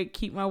and said,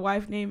 "Keep my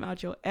wife's name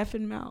out your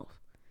effing mouth."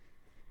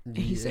 And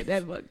he said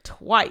that but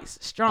twice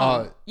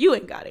strong. You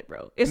ain't got it,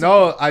 bro. It's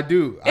okay. I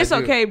do. It's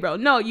okay, bro.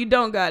 No, you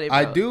don't got it, bro.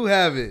 I do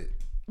have it.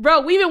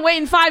 Bro, we've been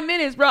waiting 5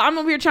 minutes, bro. I'm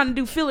over here trying to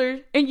do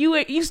filler, and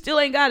you still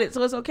ain't got it,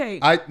 so it's okay.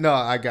 I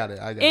got it.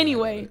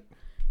 Anyway,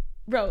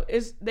 bro,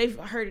 they've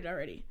heard it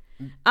already.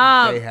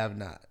 They have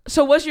not.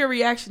 So what's your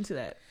reaction to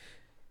that?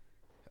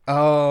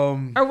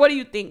 Or what do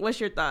you think? What's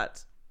your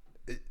thoughts?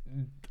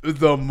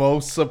 The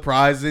most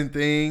surprising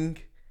thing,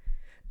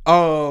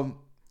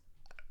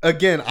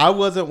 again, I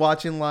wasn't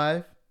watching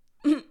live.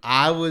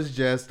 I was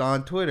just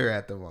on Twitter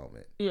at the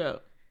moment. Yeah.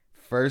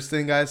 First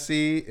thing I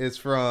see is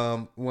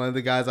from one of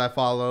the guys I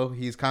follow.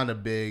 He's kind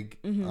of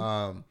big.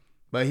 Mm-hmm.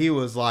 But he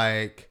was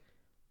like,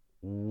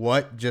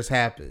 "What just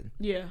happened?"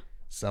 Yeah.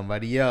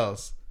 Somebody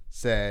else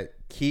said,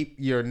 "Keep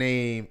your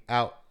name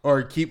out,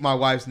 or keep my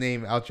wife's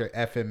name out your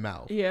effing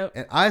mouth." Yeah.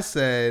 And I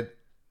said,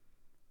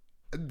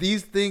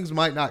 these things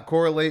might not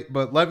correlate,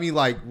 but let me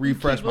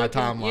refresh my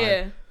timeline.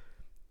 Yeah.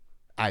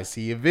 I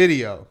see a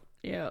video.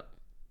 Yeah.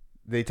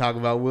 They talk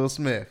about Will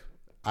Smith.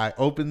 I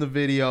open the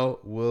video.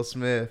 Will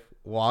Smith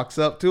walks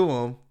up to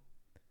him,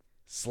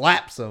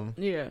 slaps him.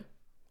 Yeah.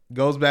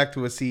 Goes back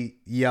to his seat,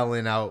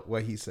 yelling out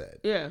what he said.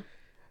 Yeah.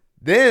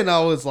 Then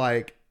I was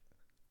like,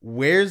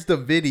 where's the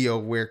video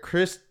where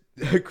Chris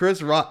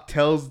Rock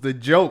tells the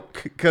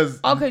joke? Because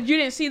you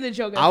didn't see the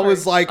joke. I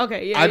was like,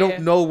 okay, I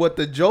don't know what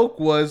the joke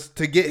was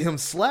to get him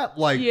slapped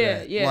like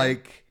that. Yeah.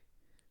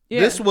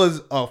 This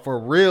was for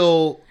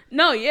real.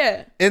 No,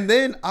 yeah. And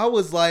then I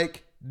was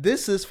like,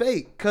 this is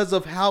fake because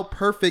of how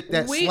perfect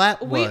that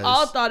slap was. We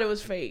all thought it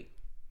was fake.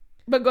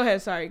 But go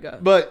ahead. Sorry, go.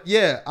 But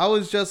yeah, I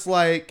was just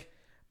like,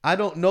 I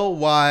don't know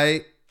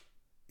why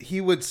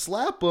he would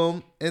slap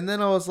him. And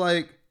then I was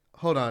like,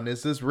 hold on,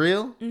 is this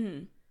real?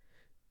 Mm-hmm.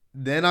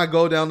 Then I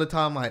go down the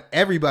timeline.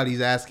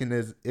 Everybody's asking,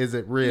 is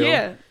it real?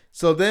 Yeah.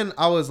 So then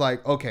I was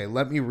like, okay,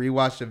 let me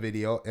rewatch the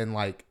video and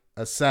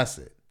assess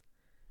it.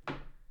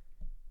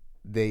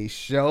 They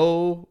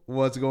show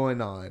what's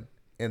going on.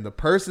 And the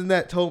person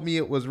that told me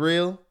it was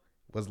real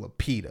was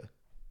Lupita.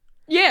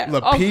 Yeah.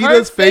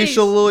 Lupita's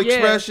facial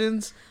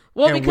expressions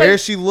and where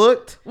she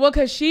looked. Well,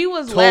 because she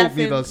was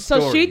laughing.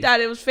 So she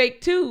thought it was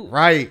fake too.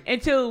 Right.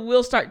 Until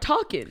Will start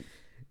talking.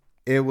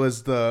 It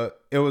was the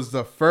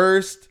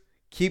first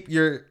keep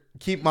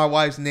my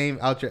wife's name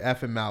out your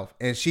effing mouth.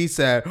 And she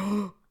said,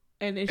 and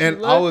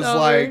I was over,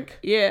 like,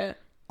 yeah.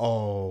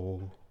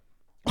 Oh.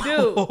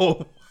 Dude.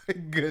 Oh my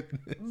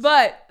goodness.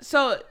 But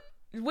so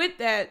with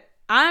that,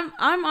 I'm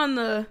on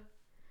the.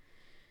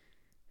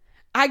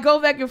 I go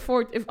back and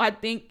forth if I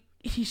think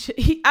he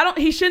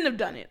shouldn't have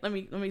done it. Let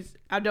me.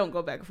 I don't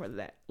go back and forth with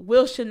that.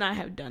 Will should not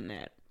have done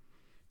that.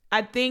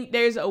 I think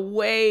there's a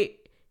way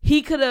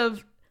he could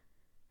have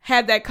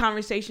had that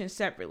conversation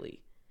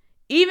separately,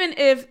 even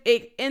if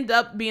it ends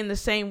up being the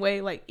same way.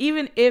 Like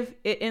even if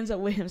it ends up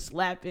with him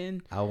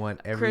slapping. I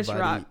want everybody. Chris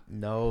Rock.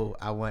 No,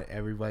 I want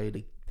everybody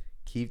to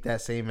keep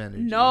that same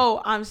energy.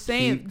 No, I'm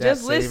saying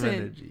just listen.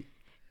 Energy.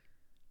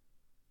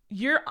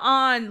 You're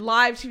on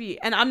live TV,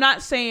 and I'm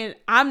not saying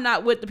I'm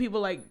not with the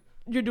people like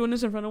you're doing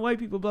this in front of white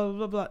people, blah, blah,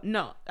 blah, blah.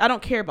 No, I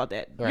don't care about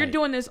that. Right. You're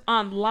doing this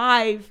on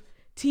live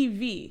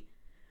TV.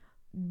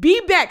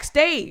 Be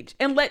backstage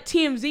and let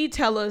TMZ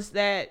tell us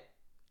that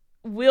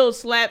Will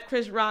slap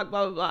Chris Rock,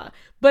 blah, blah, blah.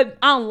 But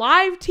on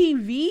live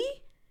TV,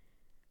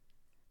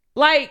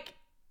 like...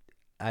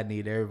 I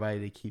need everybody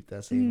to keep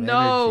that same energy.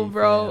 No,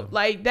 bro.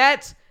 Like,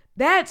 that's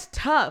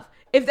tough.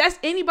 If that's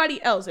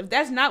anybody else, if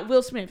that's not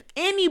Will Smith,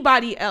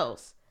 anybody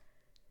else,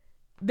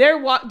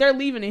 they're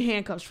leaving in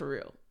handcuffs for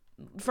real.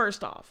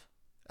 First off,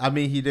 I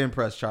mean, he didn't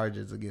press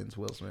charges against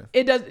Will Smith.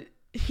 It does.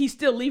 He's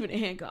still leaving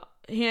in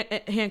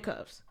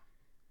handcuffs.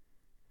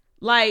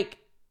 Like,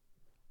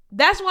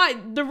 that's why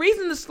the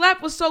reason the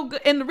slap was so good,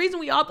 and the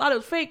reason we all thought it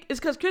was fake, is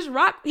because Chris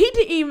Rock, he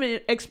didn't even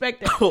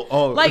expect that.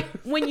 Like,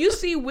 when you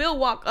see Will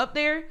walk up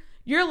there,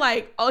 you're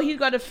like, oh, he's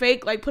got to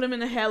fake, like, put him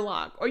in a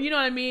headlock, or you know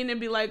what I mean, and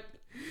be like,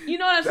 you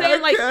know what I'm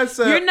saying? Like,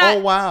 you're not.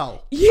 Oh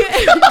wow.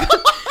 Yeah.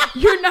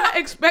 You're not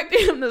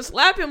expecting him to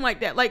slap him like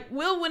that. Like,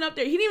 Will went up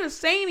there. He didn't even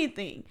say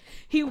anything.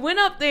 He went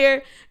up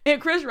there, and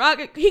Chris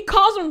Rock, he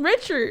calls him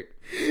Richard.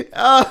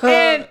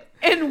 And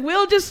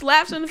Will just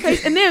slaps him in the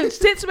face and then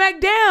sits back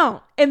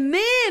down and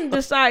then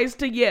decides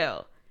to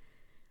yell.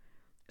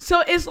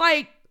 So it's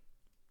like,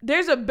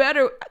 there's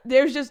better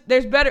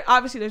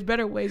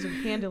ways of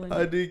handling it.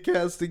 I need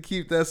cats to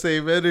keep that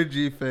same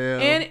energy,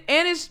 fam. And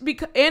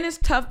it's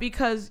tough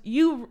because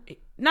you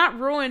not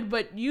ruined,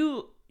 but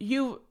you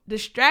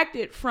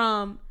distracted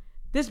from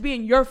this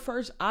being your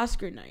first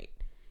Oscar night.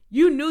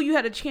 You knew you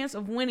had a chance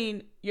of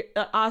winning your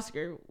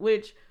Oscar,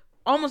 which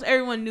almost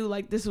everyone knew,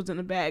 like, this was in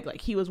the bag,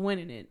 like he was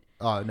winning it.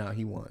 Oh no,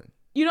 he won.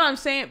 You know what I'm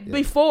saying? Yeah.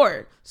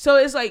 Before, so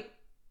it's like,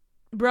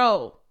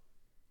 bro.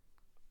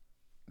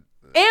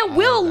 And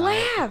Will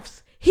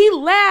laughs. He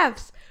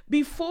laughs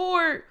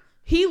before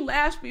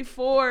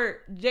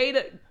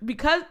Jada,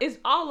 because it's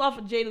all off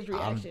of Jada's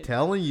reaction. I'm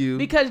telling you.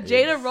 Because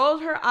Jada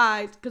rolls her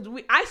eyes, because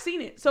I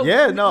seen it. So we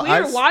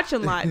were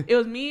watching live. It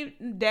was me,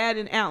 Dad,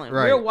 and Alan.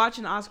 Right. We were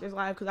watching the Oscars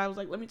live because I was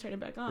like, let me turn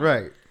it back on.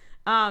 Right.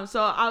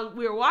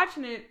 We were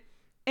watching it,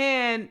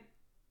 and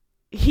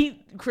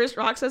Chris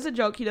Rock says a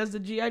joke. He does the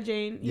G.I.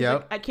 Jane. He's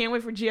like, I can't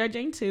wait for G.I.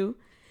 Jane 2,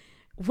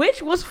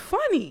 which was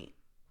funny.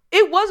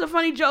 It was a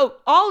funny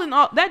joke. All in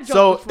all, that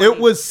joke was funny. It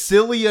was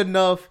silly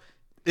enough.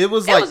 It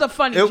was a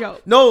funny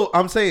joke. No,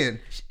 I'm saying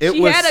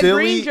she had a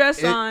green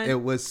dress on.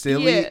 It was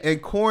silly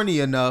and corny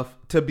enough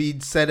to be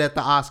said at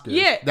the Oscars.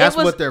 Yeah, that's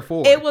what they're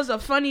for. It was a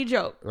funny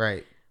joke.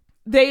 Right.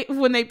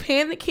 When they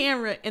panned the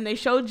camera and they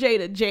showed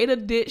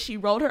Jada she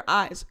rolled her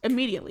eyes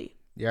immediately.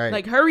 Yeah. Right.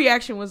 Like, her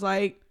reaction was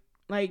like,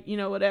 you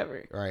know,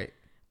 whatever. Right.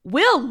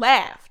 Will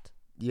laughed.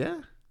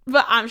 Yeah.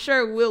 But I'm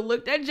sure Will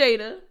looked at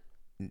Jada,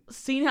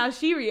 seen how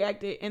she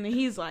reacted, and then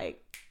he's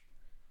like,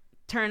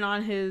 turn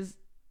on his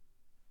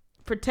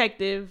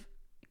protective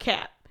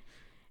cap,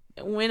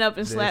 and went up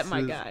and slapped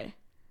my guy.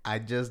 I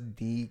just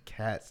need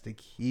cats to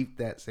keep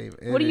that same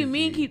energy. What do you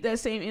mean keep that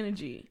same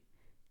energy?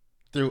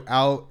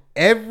 Throughout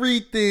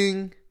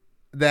everything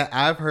that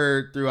I've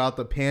heard throughout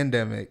the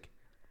pandemic,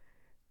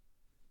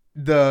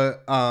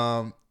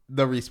 the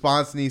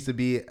response needs to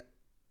be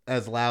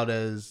as loud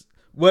as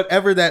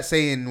whatever that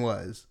saying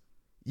was.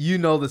 You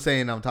know the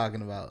saying I'm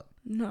talking about.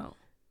 No.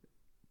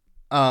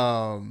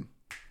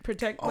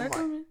 Protect black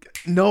women?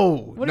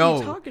 No. What are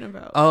you talking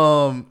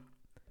about?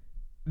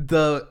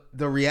 The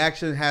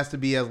reaction has to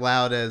be as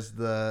loud as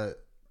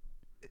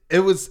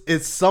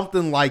it's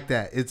something like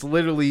that. It's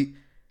literally,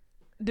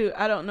 dude,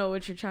 I don't know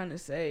what you're trying to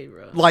say,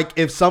 bro. Like,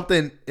 if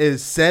something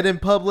is said in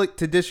public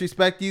to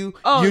disrespect you,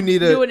 you need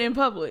to do it in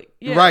public.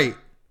 Yeah. Right.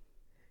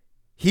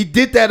 He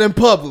did that in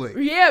public.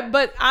 Yeah,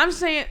 but I'm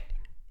saying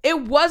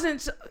it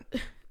wasn't.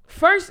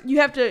 First,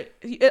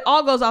 it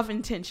all goes off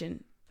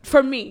intention.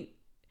 For me,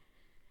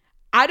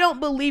 I don't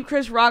believe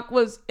Chris Rock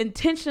was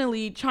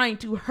intentionally trying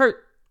to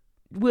hurt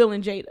Will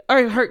and Jada,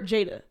 or hurt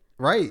Jada.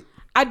 Right.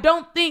 I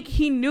don't think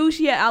he knew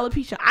she had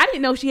alopecia. I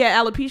didn't know she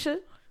had alopecia.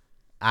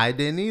 I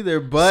didn't either,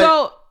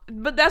 but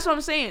that's what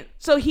I'm saying.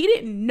 So he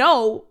didn't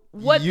know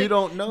what you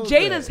don't know.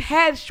 Jada's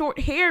had short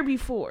hair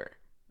before.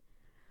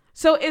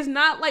 So it's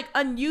not like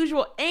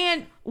unusual,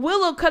 and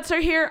Willow cuts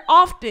her hair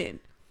often.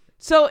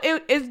 So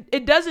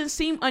it doesn't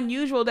seem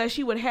unusual that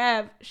she would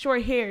have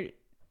short hair.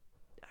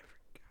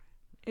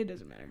 It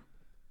doesn't matter.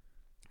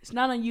 It's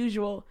not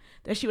unusual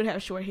that she would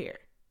have short hair.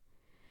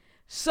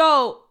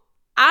 So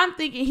I'm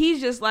thinking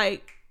he's just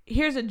like,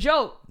 here's a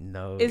joke.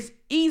 No. It's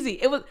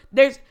easy.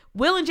 There's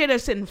Will and Jada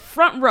sitting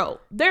front row.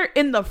 They're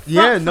in the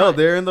front. Yeah,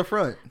 they're in the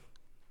front.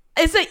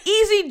 It's an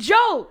easy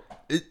joke.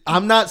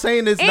 I'm not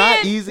saying it's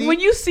not easy. When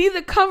you see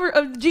the cover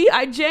of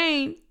G.I.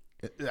 Jane,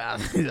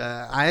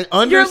 I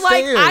understand. You're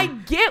like, I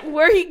get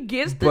where he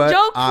gets the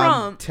joke from.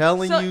 I'm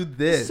telling you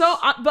this.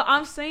 But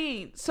I'm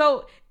saying,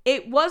 so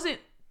it wasn't,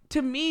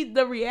 to me,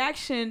 the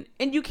reaction,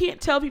 and you can't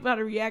tell people how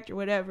to react or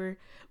whatever,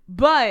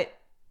 but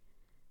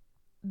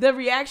the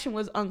reaction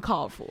was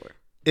uncalled for.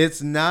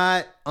 It's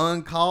not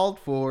uncalled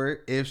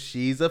for if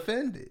she's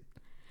offended.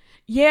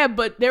 Yeah,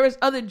 but there was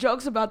other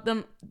jokes about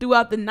them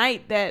throughout the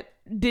night that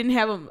didn't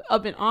have them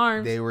up in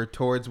arms. They were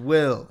towards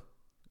Will.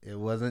 It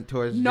wasn't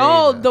towards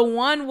No, Jada. the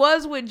one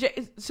was with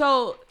Jada.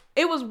 So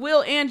it was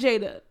Will and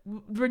Jada.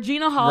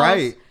 Regina Hall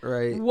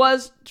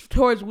was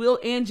towards Will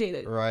and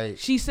Jada. Right.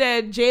 She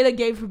said Jada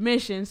gave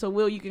permission, so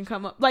Will, you can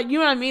come up. Like, you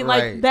know what I mean?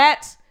 Right. Like,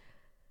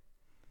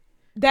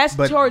 that's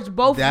towards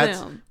both of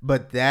them.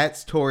 But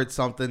that's towards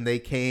something they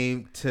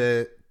came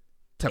to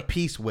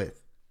peace with.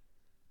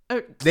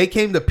 They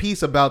came to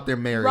peace about their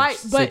marriage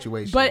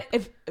situation. But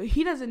if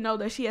he doesn't know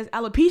that she has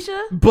alopecia,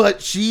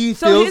 but she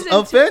feels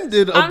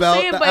offended about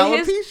the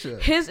alopecia.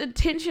 His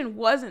intention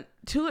wasn't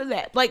to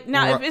that. Like,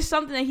 now, if it's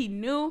something that he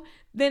knew,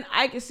 then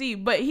I can see.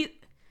 But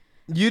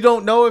you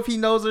don't know if he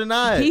knows or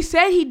not. He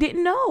said he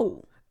didn't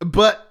know.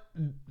 But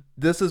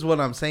this is what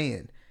I'm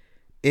saying.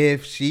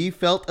 If she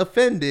felt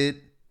offended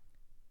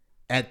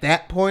at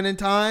that point in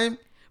time,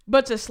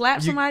 but to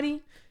slap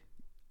somebody,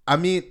 I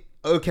mean.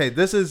 Okay,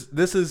 this is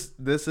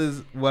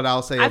what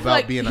I'll say about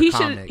like being a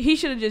comic. He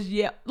should have just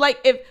yelled. Like,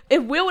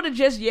 if Will would have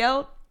just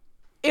yelled,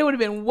 it would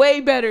have been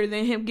way better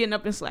than him getting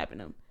up and slapping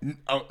him.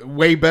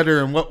 Way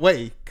better in what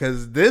way?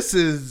 Because this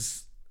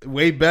is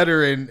way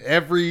better in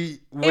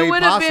every way. It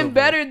would have been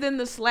better than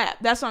the slap.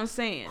 That's what I'm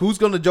saying. Who's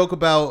gonna joke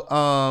about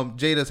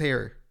Jada's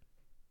hair?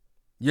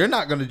 You're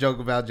not gonna joke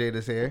about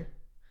Jada's hair.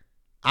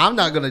 I'm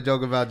not gonna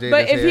joke about Jada's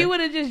hair. But if he would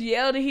have just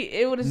yelled,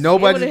 it would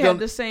have had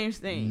the same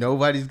thing.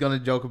 Nobody's gonna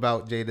joke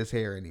about Jada's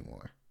hair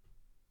anymore.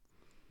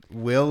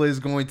 Will is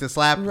going to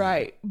slap him.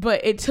 Right,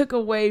 but it took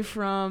away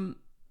from,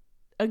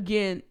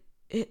 again,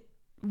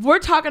 we're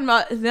talking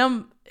about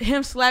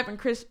him slapping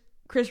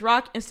Chris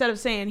Rock instead of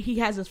saying he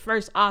has his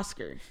first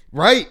Oscar.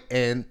 Right,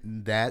 and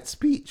that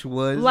speech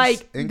was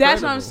like incredible.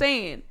 That's what I'm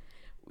saying.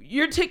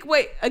 Your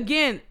takeaway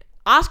again.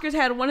 Oscars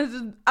had one of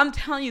the. I'm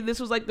telling you, this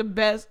was like the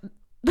best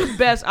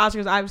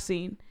Oscars I've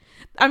seen.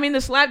 I mean,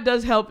 the slap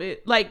does help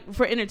it, like,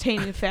 for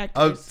entertaining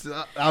factors.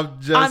 I'm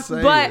just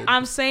saying. But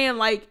I'm saying,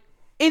 like,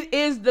 it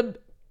is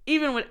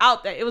even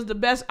without that, it was the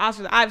best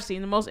Oscars I've seen,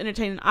 the most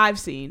entertaining I've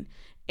seen.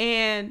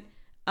 And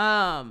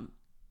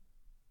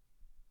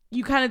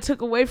you kind of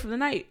took away from the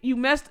night.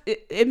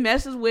 It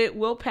messes with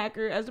Will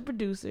Packer as a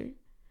producer.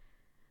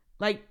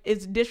 Like,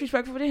 it's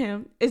disrespectful to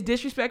him. It's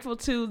disrespectful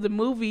to the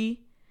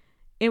movie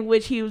in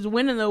which he was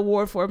winning the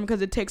award for, because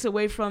it takes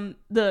away from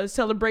the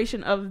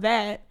celebration of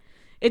that.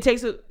 It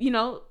takes,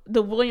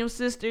 the Williams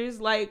sisters,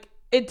 like,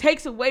 it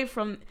takes away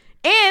from,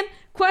 and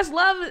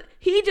Questlove,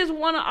 he just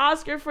won an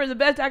Oscar for the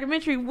best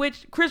documentary,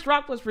 which Chris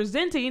Rock was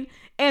presenting,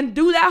 and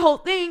do that whole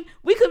thing.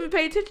 We couldn't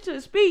pay attention to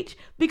the speech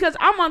because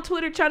I'm on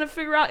Twitter trying to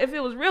figure out if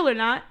it was real or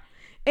not,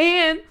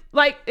 and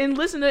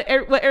listen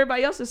to what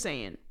everybody else is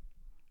saying.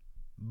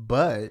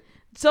 But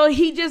so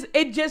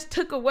it just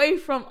took away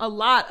from a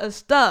lot of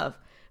stuff.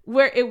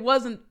 Where it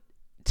wasn't,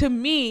 to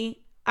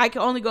me, I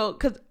can only go,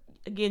 because,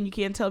 again, you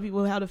can't tell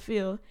people how to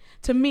feel.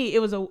 To me, it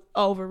was a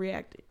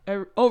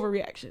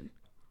overreaction.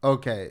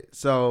 Okay,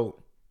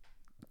 so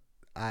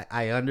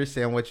I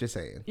understand what you're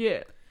saying.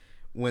 Yeah.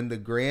 When the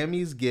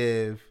Grammys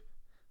give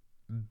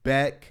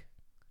Beck,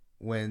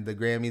 when the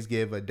Grammys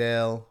give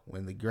Adele,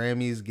 when the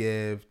Grammys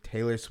give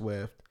Taylor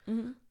Swift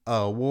an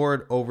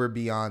award over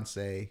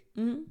Beyonce,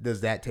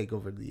 does that take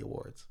over the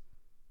awards?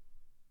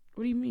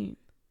 What do you mean?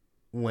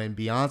 When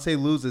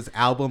Beyonce loses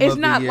album of the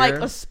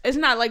year, it's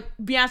not like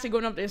Beyonce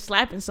going up there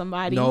slapping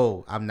somebody.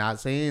 No, I'm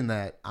not saying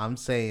that. I'm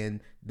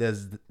saying,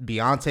 does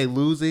Beyonce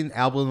losing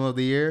album of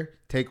the year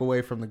take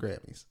away from the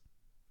Grammys?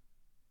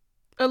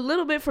 A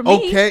little bit for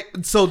me. Okay,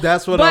 so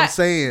that's what I'm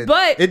saying.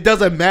 But it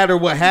doesn't matter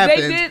what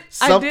happens.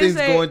 Something's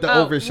going to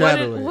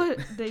overshadow it. What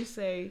did they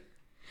say?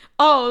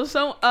 Oh,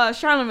 so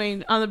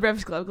Charlamagne on the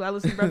Breakfast Club, because I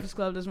listened to Breakfast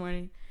Club this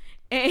morning,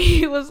 and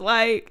he was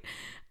like,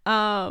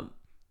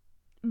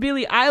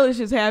 Billie Eilish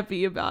is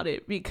happy about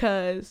it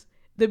because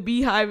the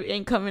Beehive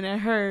ain't coming at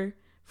her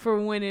for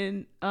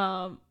winning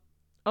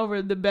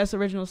over the best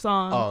original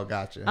song. Oh,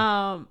 gotcha.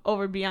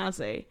 Over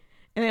Beyonce.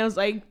 And it was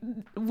like,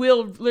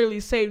 Will literally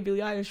saved Billie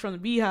Eilish from the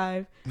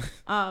Beehive.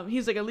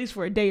 He's like, at least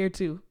for a day or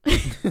two.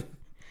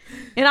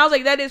 And I was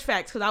like, that is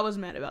facts, because I was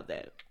mad about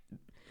that.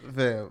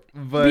 Fam,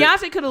 but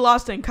Beyonce could have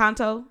lost to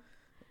Encanto,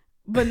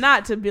 but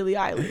not to Billie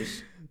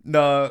Eilish.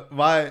 No,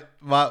 my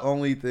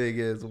only thing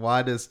is,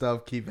 why does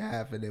stuff keep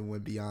happening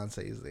when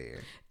Beyonce's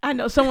there? I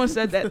know someone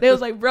said that. They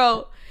was like,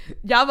 bro,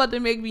 y'all about to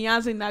make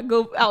Beyonce not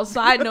go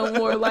outside no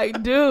more.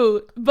 Like,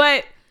 dude.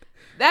 But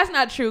that's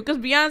not true, because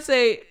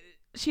Beyonce,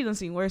 she done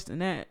seen worse than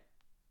that.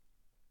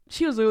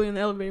 She was literally in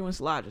the elevator when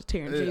Solange was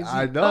tearing Jay-Z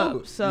I know.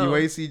 up. So you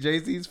ain't see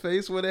Jay-Z's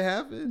face when it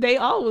happened? They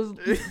always,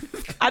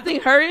 I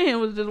think her and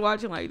him was just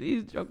watching like,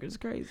 these jokers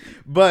crazy.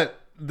 But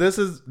this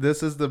is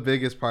the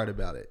biggest part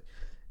about it.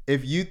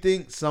 If you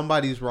think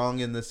somebody's wrong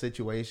in this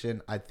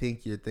situation, I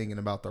think you're thinking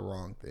about the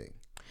wrong thing.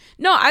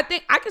 No, I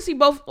think I can see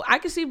both. I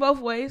can see both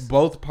ways.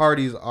 Both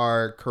parties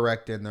are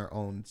correct in their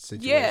own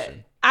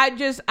situation.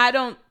 Yeah, I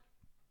don't.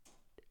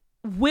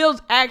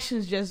 Will's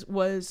actions just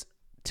was,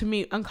 to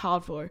me,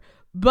 uncalled for.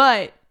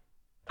 But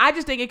I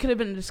just think it could have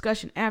been a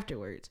discussion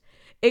afterwards.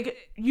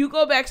 You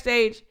go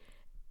backstage,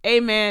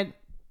 hey man,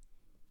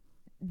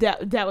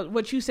 that was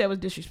what you said was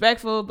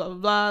disrespectful. Blah blah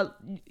blah.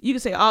 You can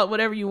say all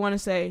whatever you want to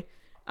say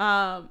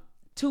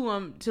to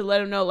him to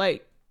let him know,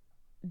 like,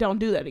 don't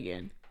do that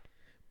again.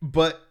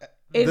 But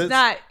it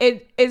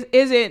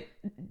isn't.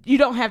 You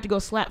don't have to go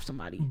slap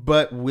somebody.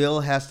 But Will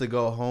has to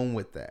go home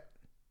with that.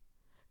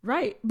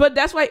 Right. But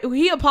that's why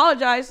he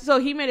apologized. So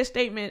he made a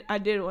statement. I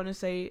did want to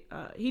say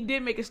he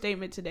did make a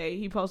statement today.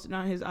 He posted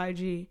on his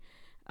IG.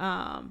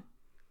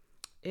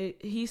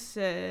 He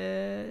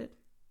said,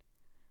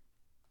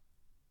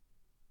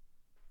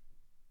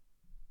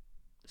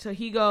 so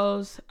he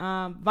goes,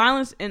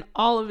 violence in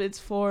all of its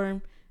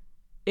form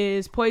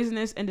is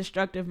poisonous and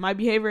destructive. My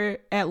behavior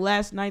at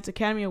last night's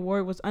Academy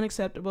Award was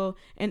unacceptable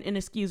and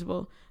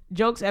inexcusable.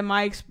 Jokes at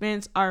my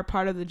expense are a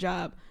part of the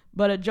job,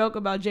 but a joke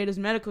about Jada's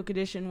medical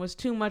condition was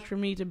too much for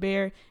me to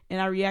bear,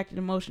 and I reacted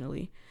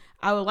emotionally.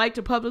 I would like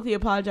to publicly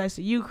apologize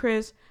to you,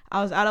 Chris.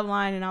 I was out of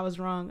line and I was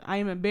wrong. I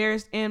am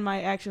embarrassed, and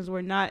my actions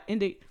were not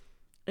indicative.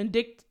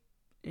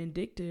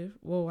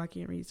 Whoa, I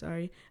can't read.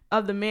 Sorry.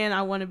 Of the man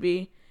I want to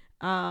be.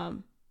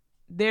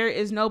 There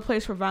is no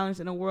place for violence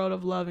in a world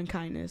of love and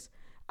kindness.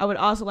 I would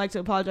also like to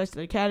apologize to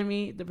the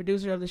Academy, the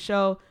producer of the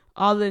show,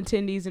 all the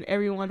attendees, and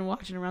everyone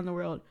watching around the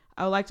world.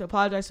 I would like to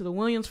apologize to the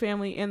Williams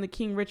family and the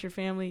King Richard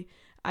family.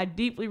 I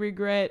deeply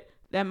regret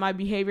that my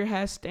behavior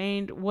has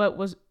stained what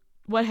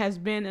has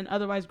been an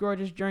otherwise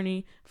gorgeous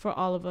journey for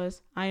all of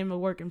us. I am a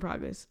work in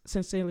progress.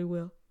 Sincerely,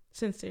 Will.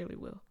 Sincerely,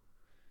 Will.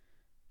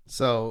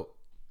 So,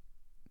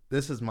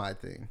 this is my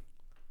thing.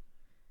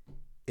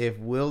 If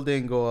Will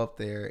didn't go up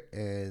there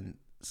and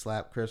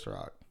slap Chris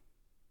Rock,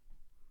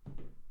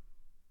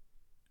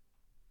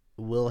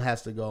 Will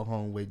has to go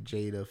home with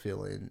Jada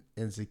feeling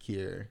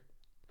insecure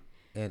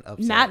and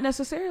upset. Not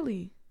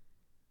necessarily.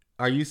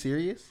 Are you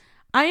serious?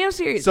 I am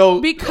serious. So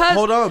because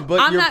hold on,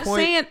 but I'm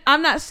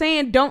not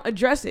saying don't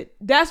address it.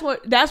 That's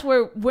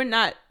where we're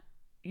not.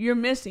 You're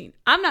missing.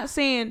 I'm not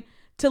saying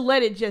to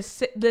let it just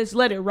sit, just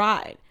let it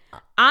ride.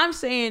 I'm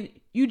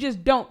saying you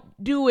just don't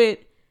do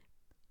it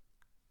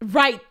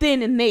right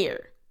then and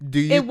there.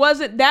 That's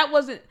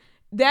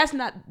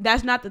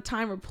not the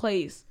time or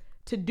place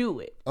to do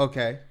it.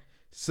 Okay.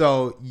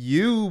 So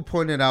you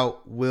pointed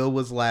out Will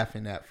was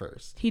laughing at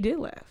first. He did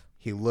laugh.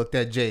 He looked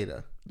at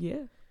Jada.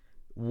 Yeah.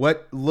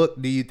 What look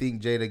do you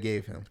think Jada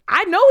gave him?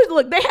 I know his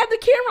look. They had the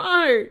camera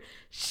on her.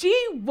 She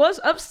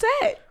was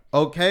upset.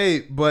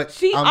 Okay,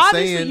 but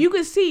you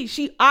can see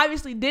she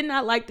obviously did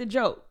not like the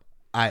joke.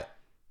 I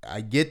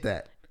get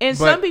that. And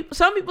some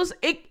people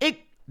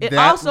it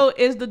also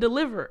is the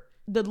deliverer.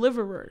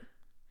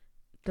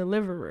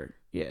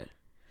 Yeah.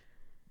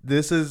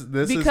 This is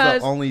the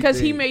only thing. Because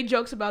he made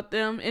jokes about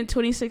them in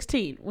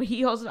 2016 when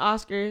he hosted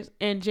Oscars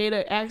and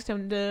Jada asked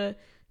him to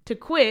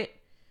quit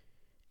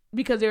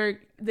because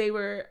they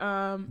were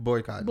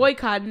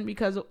boycotting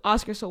because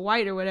Oscar's so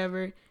white or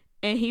whatever,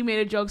 and he made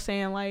a joke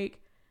saying like,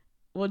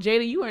 well,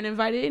 Jada, you weren't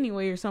invited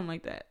anyway or something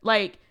like that.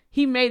 Like,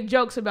 he made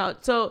jokes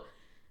about, so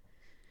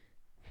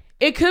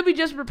it could be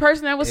just the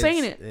person that was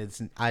saying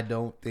it. I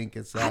don't think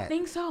it's that. I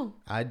think so.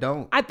 I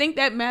don't. I think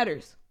that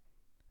matters.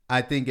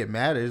 I think it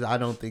matters. I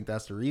don't think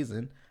that's the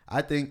reason.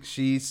 I think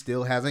she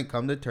still hasn't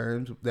come to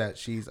terms that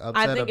she's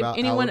upset about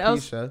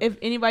alopecia. If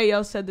anybody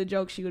else said the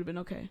joke, she would have been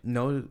okay.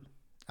 No,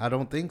 I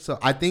don't think so.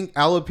 I think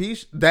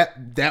alopecia,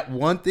 that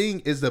one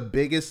thing is the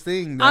biggest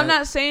thing. I'm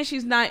not saying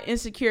she's not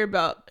insecure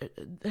about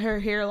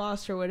her hair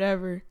loss or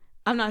whatever.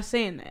 I'm not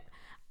saying that.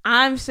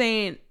 I'm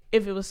saying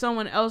if it was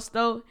someone else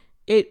though,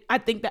 I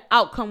think the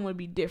outcome would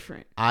be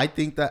different. I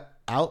think the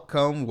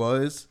outcome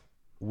was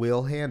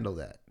Will handle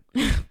that.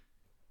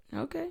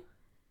 Okay.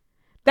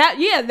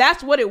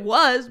 That's what it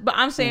was, but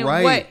I'm saying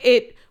what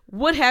it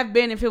would have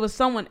been if it was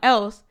someone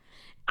else.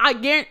 I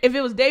guarantee if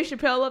it was Dave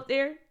Chappelle up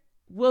there,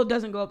 Will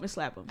doesn't go up and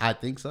slap him. I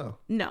think so.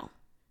 No.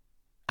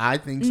 I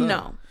think so.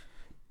 No.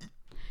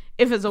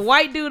 If it's a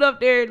white dude up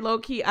there, low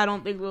key, I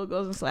don't think Will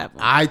goes and slap him.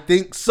 I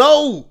think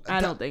so.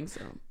 I don't think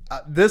so.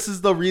 This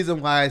is the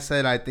reason why I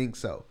said I think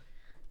so.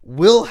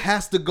 Will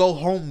has to go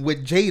home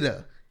with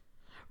Jada.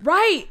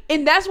 Right.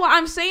 And that's what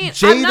I'm saying.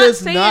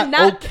 Jada's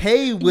not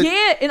okay with...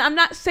 Yeah, and I'm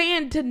not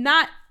saying to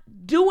not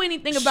do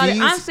anything about it.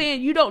 I'm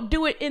saying you don't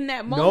do it in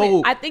that moment.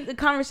 No, I think the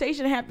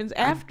conversation happens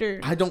after.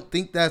 I don't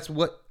think that's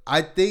what.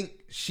 I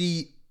think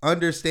she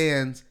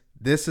understands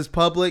this is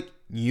public.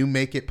 You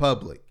make it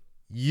public.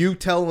 You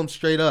tell them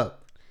straight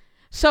up.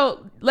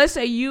 So let's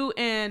say you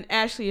and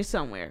Ashley is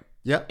somewhere.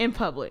 Yep. In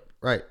public.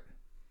 Right.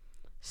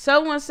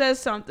 Someone says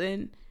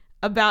something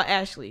about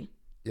Ashley.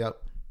 Yep.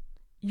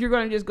 You're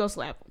going to just go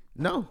slap him.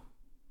 No.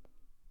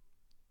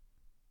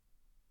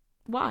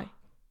 Why?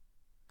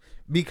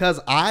 Because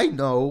I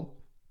know.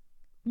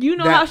 You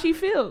know how she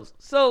feels.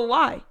 So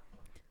why?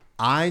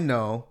 I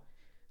know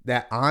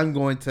that I'm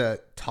going to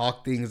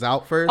talk things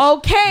out first.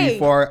 Okay.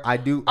 Before I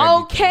do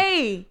anything.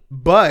 Okay.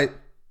 But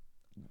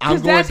I'm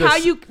going that's to. How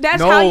you,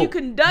 that's how you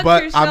conduct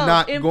yourself I'm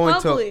not in going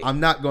public. I'm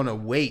not going to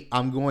wait.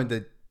 I'm going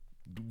to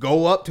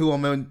go up to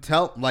him and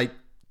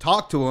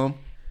talk to him.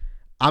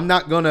 I'm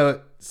not going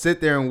to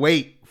sit there and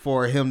wait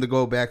for him to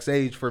go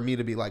backstage for me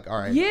to be like, all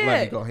right,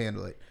 let me go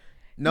handle it.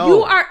 No.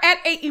 You are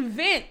at an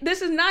event.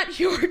 This is not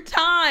your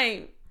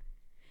time.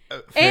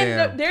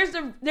 And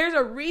there's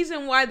a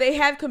reason why they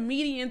have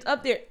comedians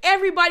up there.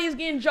 Everybody is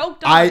getting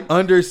joked on. I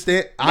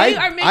understand. They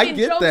are making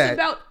jokes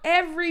about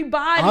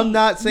everybody. I'm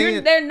not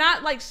saying they're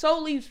not like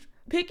solely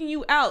picking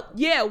you out.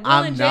 Yeah, Will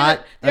and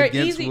Jada,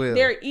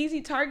 they're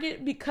easy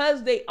target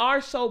because they are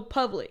so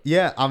public.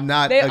 Yeah, I'm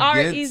not. They are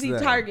easy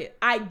target.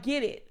 I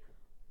get it.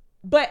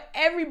 But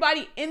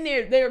everybody in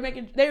there,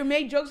 they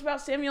made jokes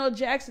about Samuel L.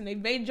 Jackson. They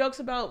made jokes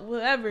about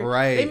whatever.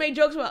 Right. They made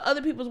jokes about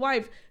other people's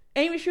wife.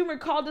 Amy Schumer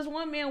called this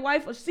one man's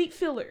wife a seat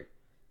filler.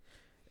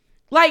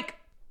 Like,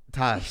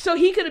 Tosh. So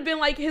he could have been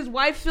like, his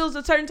wife feels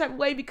a certain type of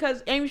way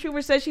because Amy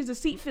Schumer says she's a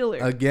seat filler.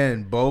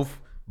 Again, both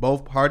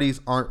parties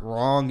aren't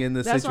wrong in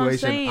the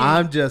situation.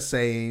 I'm just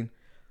saying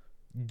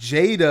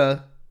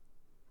Jada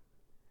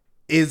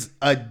is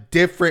a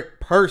different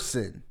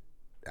person.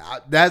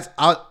 That's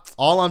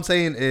all I'm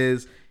saying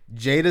is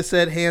Jada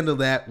said handle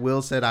that.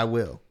 Will said I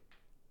will.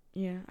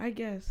 Yeah, I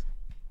guess.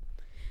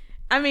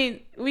 I mean,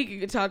 we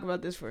could talk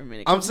about this for a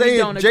minute. I'm saying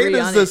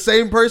Jada's the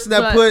same person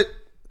that put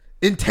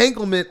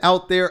entanglement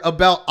out there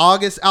about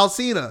August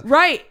Alsina.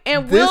 Right.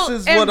 And this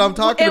is what I'm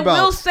talking about.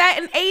 And Will sat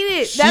and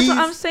ate it. That's what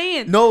I'm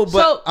saying. No,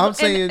 but I'm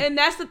saying. And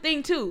that's the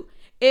thing, too.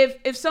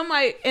 If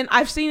somebody, and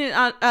I've seen it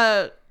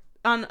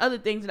on other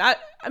things, and I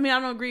mean, I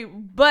don't agree,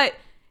 but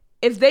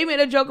if they made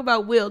a joke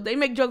about Will, they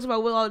make jokes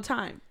about Will all the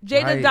time.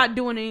 Jada's not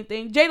doing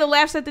anything. Jada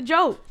laughs at the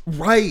joke.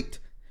 Right.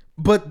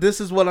 But this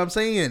is what I'm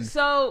saying.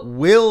 So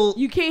Will,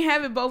 you can't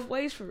have it both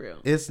ways for real.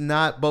 It's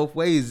not both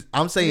ways.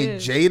 I'm saying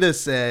Jada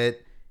said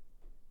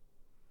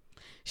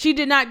she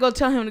did not go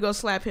tell him to go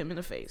slap him in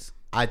the face.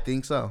 I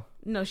think so.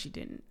 No, she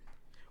didn't.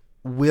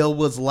 Will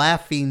was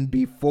laughing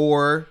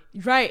before.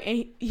 Right,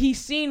 and he's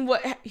seen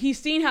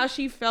how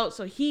she felt,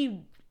 so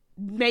he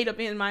made up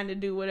his mind to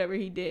do whatever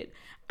he did.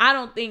 I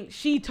don't think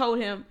she told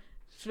him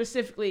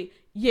specifically,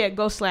 yeah,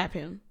 go slap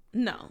him.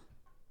 No.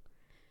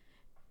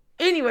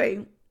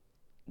 Anyway,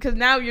 because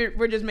now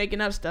we're just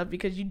making up stuff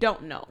because you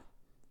don't know.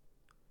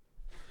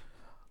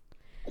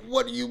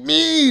 What do you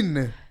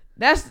mean?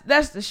 That's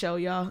the show,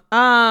 y'all.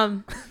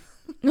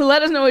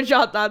 Let us know what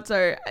y'all thoughts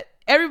are.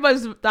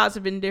 Everybody's thoughts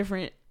have been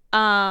different.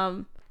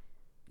 Not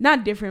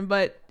different,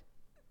 but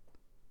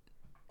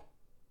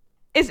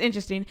it's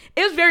interesting.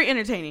 It was very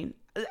entertaining.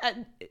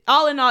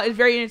 All in all, it's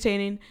very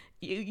entertaining.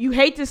 You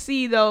hate to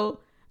see though.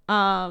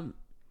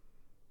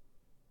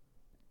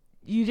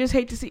 You just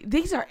hate to see.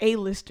 These are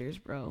A-listers,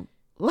 bro.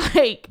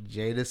 Like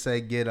Jada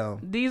said, get them.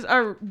 These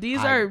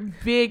are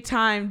big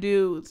time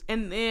dudes,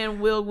 and then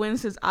Will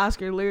wins his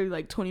Oscar literally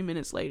like 20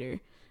 minutes later,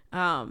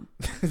 and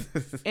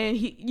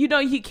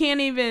he can't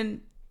even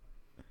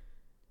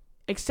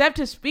accept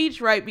his speech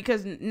right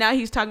because now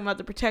he's talking about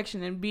the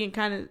protection and being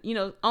kind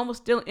of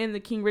almost still in the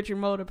King Richard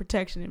mode of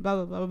protection and blah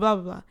blah blah blah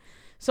blah blah.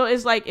 So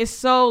it's like it's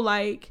so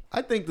like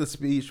I think the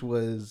speech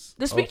was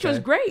was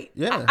great.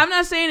 Yeah, I'm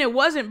not saying it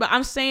wasn't, but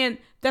I'm saying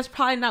that's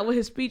probably not what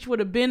his speech would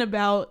have been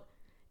about.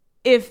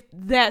 If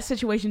that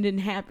situation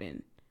didn't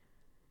happen,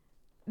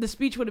 the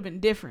speech would have been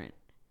different.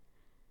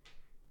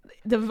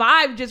 The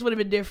vibe just would have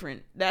been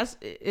different.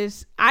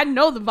 I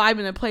know the vibe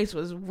in the place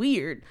was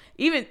weird.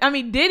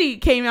 Diddy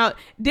came out.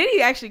 Diddy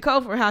actually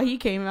called for how he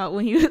came out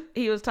when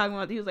he was talking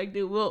about. He was like,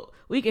 "Dude,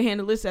 we can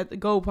handle this at the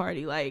Go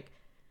Party." Like,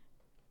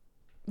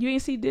 you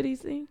ain't see Diddy's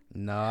thing?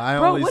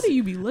 No, what do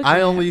you be looking?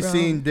 I only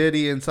seen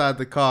Diddy inside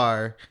the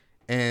car.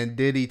 And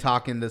Diddy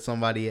talking to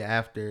somebody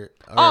after.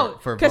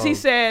 Because he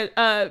said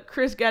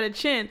Chris got a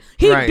chin.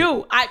 He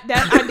do. I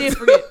did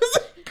forget.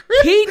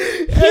 he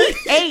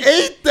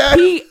ate that.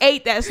 He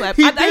ate that slap.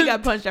 I thought he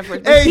got punched at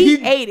first, but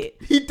he ate it.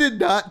 He did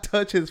not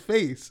touch his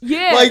face.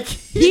 Yeah, like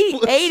he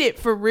ate it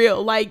for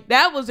real. Like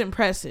that was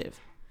impressive.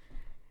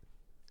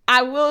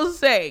 I will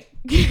say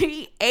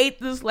he ate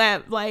the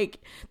slap. Like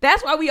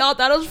that's why we all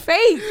thought it was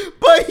fake.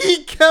 But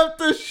he kept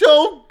the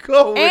show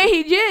going. And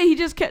he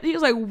just kept. He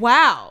was like,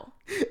 wow.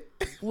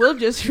 Will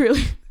just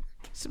really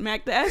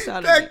smacked the ass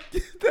out of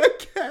me.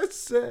 That cat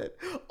said,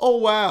 "Oh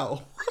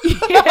wow."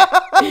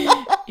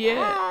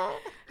 Yeah.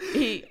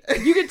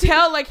 You could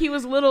tell like he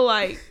was a little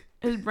like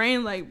His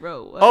brain like,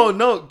 bro, what? Oh,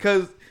 no,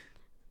 because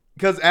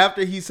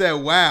after he said,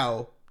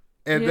 wow,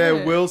 and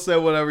then Will said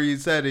whatever he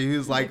said, and he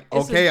was like,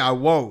 okay, I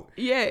won't.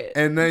 Yeah.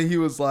 And then he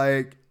was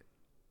like,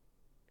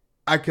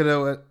 I could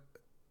have...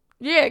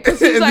 Yeah, because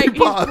he's like,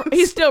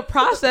 he's still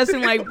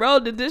processing, like, bro,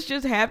 did this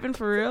just happen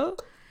for real?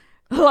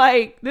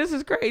 Like, this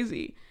is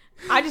crazy.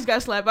 I just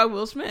got slapped by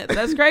Will Smith.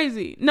 That's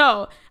crazy.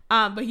 No,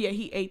 but yeah,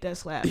 he ate that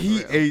slap.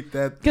 He ate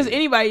that. Because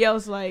anybody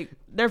else, like,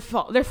 they're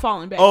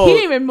falling back. He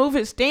didn't even move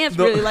his stance,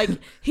 really. Like,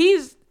 he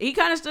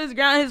kind of stood his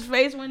ground, his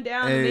face went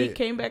down, and then he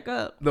came back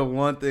up. The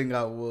one thing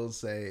I will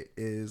say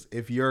is,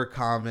 if you're a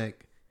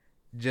comic,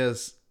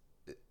 just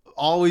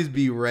always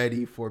be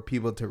ready for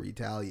people to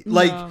retaliate. No.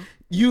 Like,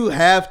 you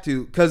have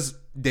to, because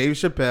Dave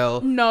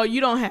Chappelle. No, you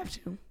don't have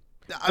to.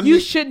 I mean, you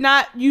should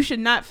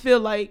not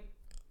feel like,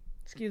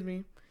 excuse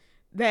me,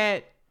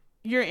 that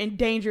you're in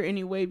danger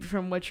anyway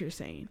from what you're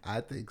saying.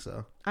 I think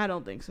so. I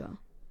don't think so.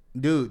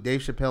 Dude,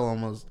 Dave Chappelle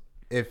almost,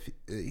 if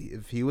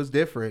he was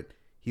different,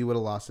 he would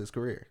have lost his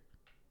career.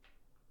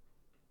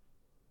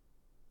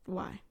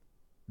 Why?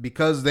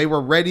 Because they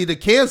were ready to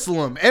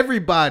cancel him.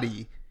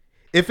 Everybody.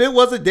 If it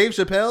wasn't Dave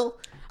Chappelle,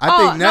 I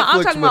think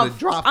Netflix would have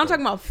dropped him. I'm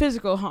talking about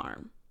physical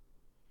harm.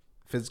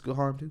 Physical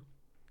harm too?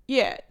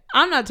 Yeah.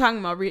 I'm not talking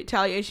about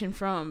retaliation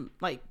from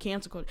like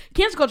cancel culture.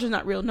 Cancel culture is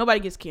not real.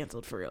 Nobody gets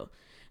canceled for real.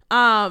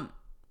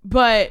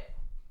 But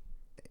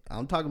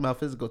I'm talking about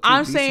physical too.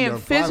 I'm DC saying Young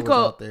physical Fly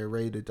was out there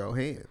ready to throw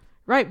hands.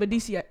 Right, but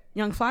DC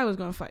Young Fly was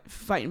going to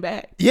fighting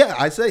back. Yeah,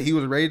 I said he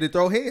was ready to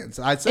throw hands.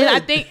 I said, and I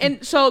think,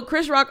 and so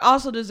Chris Rock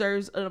also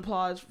deserves an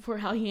applause for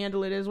how he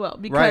handled it as well.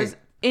 Because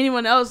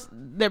anyone else,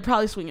 they're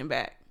probably swinging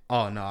back.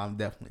 Oh no, I'm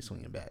definitely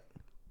swinging back.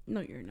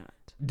 No, you're not.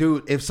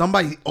 Dude, if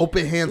somebody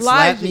open hand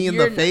slapped me in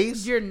the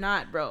face. You're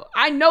not, bro.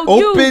 I know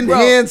open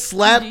hand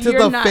slap to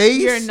the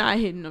face? You're not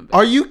hitting them.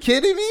 Are you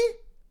kidding me?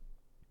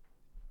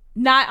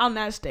 Not on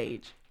that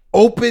stage.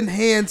 Open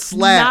hand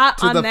slap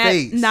to the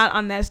face. Not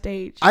on that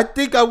stage. I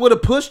think I would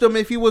have pushed him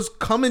if he was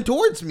coming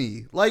towards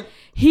me. Like,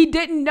 he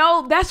didn't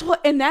know. That's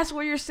what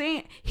you're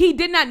saying. He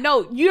did not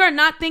know. You are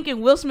not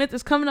thinking Will Smith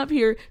is coming up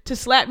here to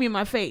slap me in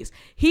my face.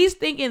 He's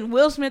thinking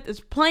Will Smith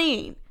is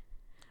playing.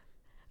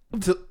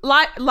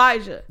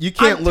 Elijah, you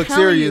can't look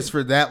serious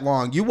for that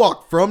long. You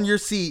walk from your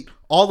seat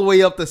all the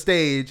way up the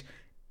stage,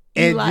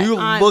 and you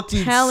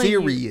looking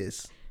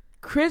serious.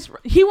 Chris,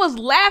 he was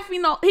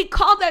laughing. He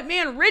called that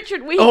man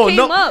Richard when he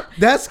came up.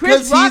 That's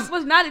Chris Rock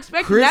was not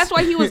expecting. That's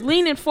why he was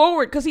leaning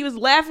forward, because he was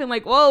laughing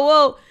like,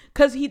 whoa,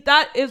 because he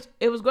thought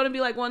it was going to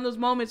be like one of those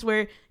moments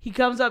where he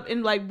comes up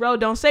and like, bro,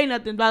 don't say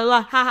nothing, blah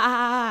blah blah, ha ha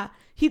ha ha.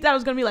 He thought it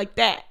was going to be like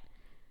that,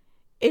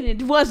 and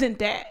it wasn't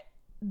that.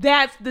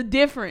 That's the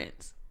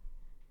difference.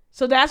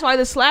 So that's why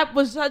the slap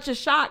was such a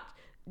shock.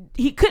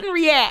 He couldn't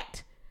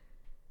react.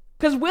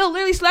 Because Will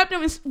literally slapped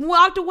him and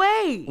walked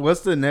away.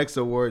 What's the next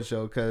award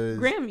show? Cause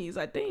Grammys,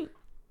 I think.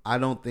 I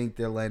don't think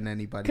they're letting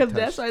anybody touch the stage.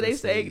 Because that's why they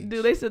say,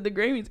 dude, they said the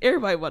Grammys.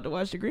 Everybody about to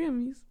watch the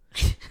Grammys.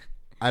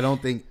 I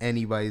don't think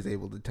anybody's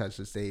able to touch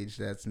the stage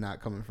that's not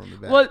coming from the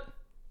back. Well,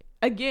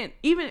 again,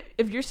 even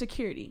if you're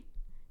security,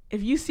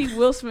 if you see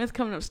Will Smith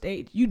coming up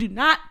stage, you're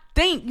not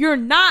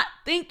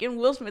thinking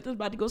Will Smith is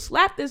about to go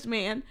slap this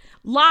man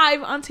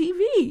live on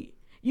TV.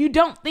 You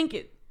don't think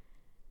it.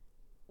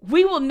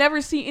 We will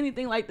never see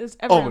anything like this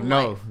ever in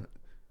life.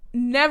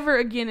 Never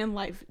again in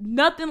life.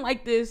 Nothing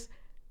like this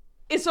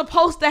is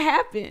supposed to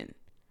happen.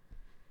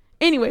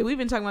 Anyway, we've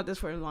been talking about this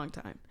for a long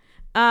time.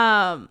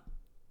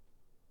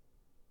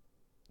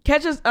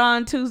 Catch us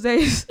on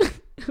Tuesdays.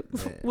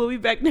 We'll be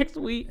back next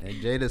week. And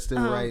Jada's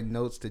still writing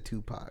notes to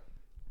Tupac.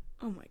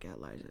 Oh my God,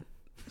 Elijah.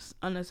 It's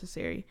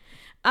unnecessary.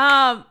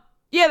 Yeah,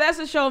 that's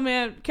the show,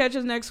 man. Catch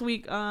us next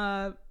week.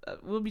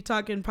 We'll be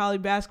talking probably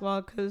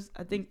basketball, because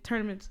I think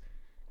tournaments,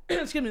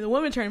 excuse me, the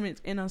women's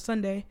tournaments in on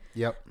Sunday.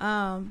 Yep.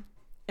 And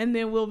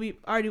then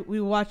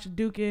we watched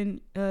Duke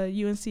and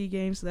UNC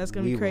game, so that's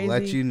gonna be crazy. We'll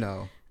let you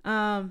know.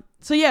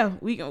 So yeah,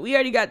 we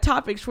already got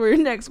topics for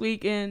next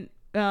week, and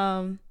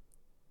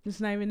it's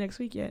not even next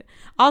week yet.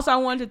 Also, I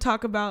wanted to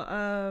talk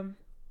about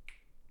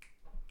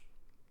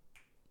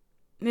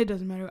it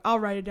doesn't matter. I'll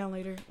write it down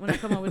later when I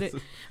come up with it.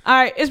 All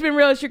right, it's been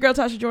real. It's your girl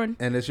Tasha Jordan,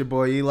 and it's your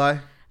boy Eli.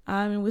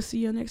 And we'll see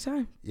you next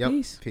time. Yep.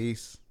 Peace.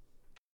 Peace.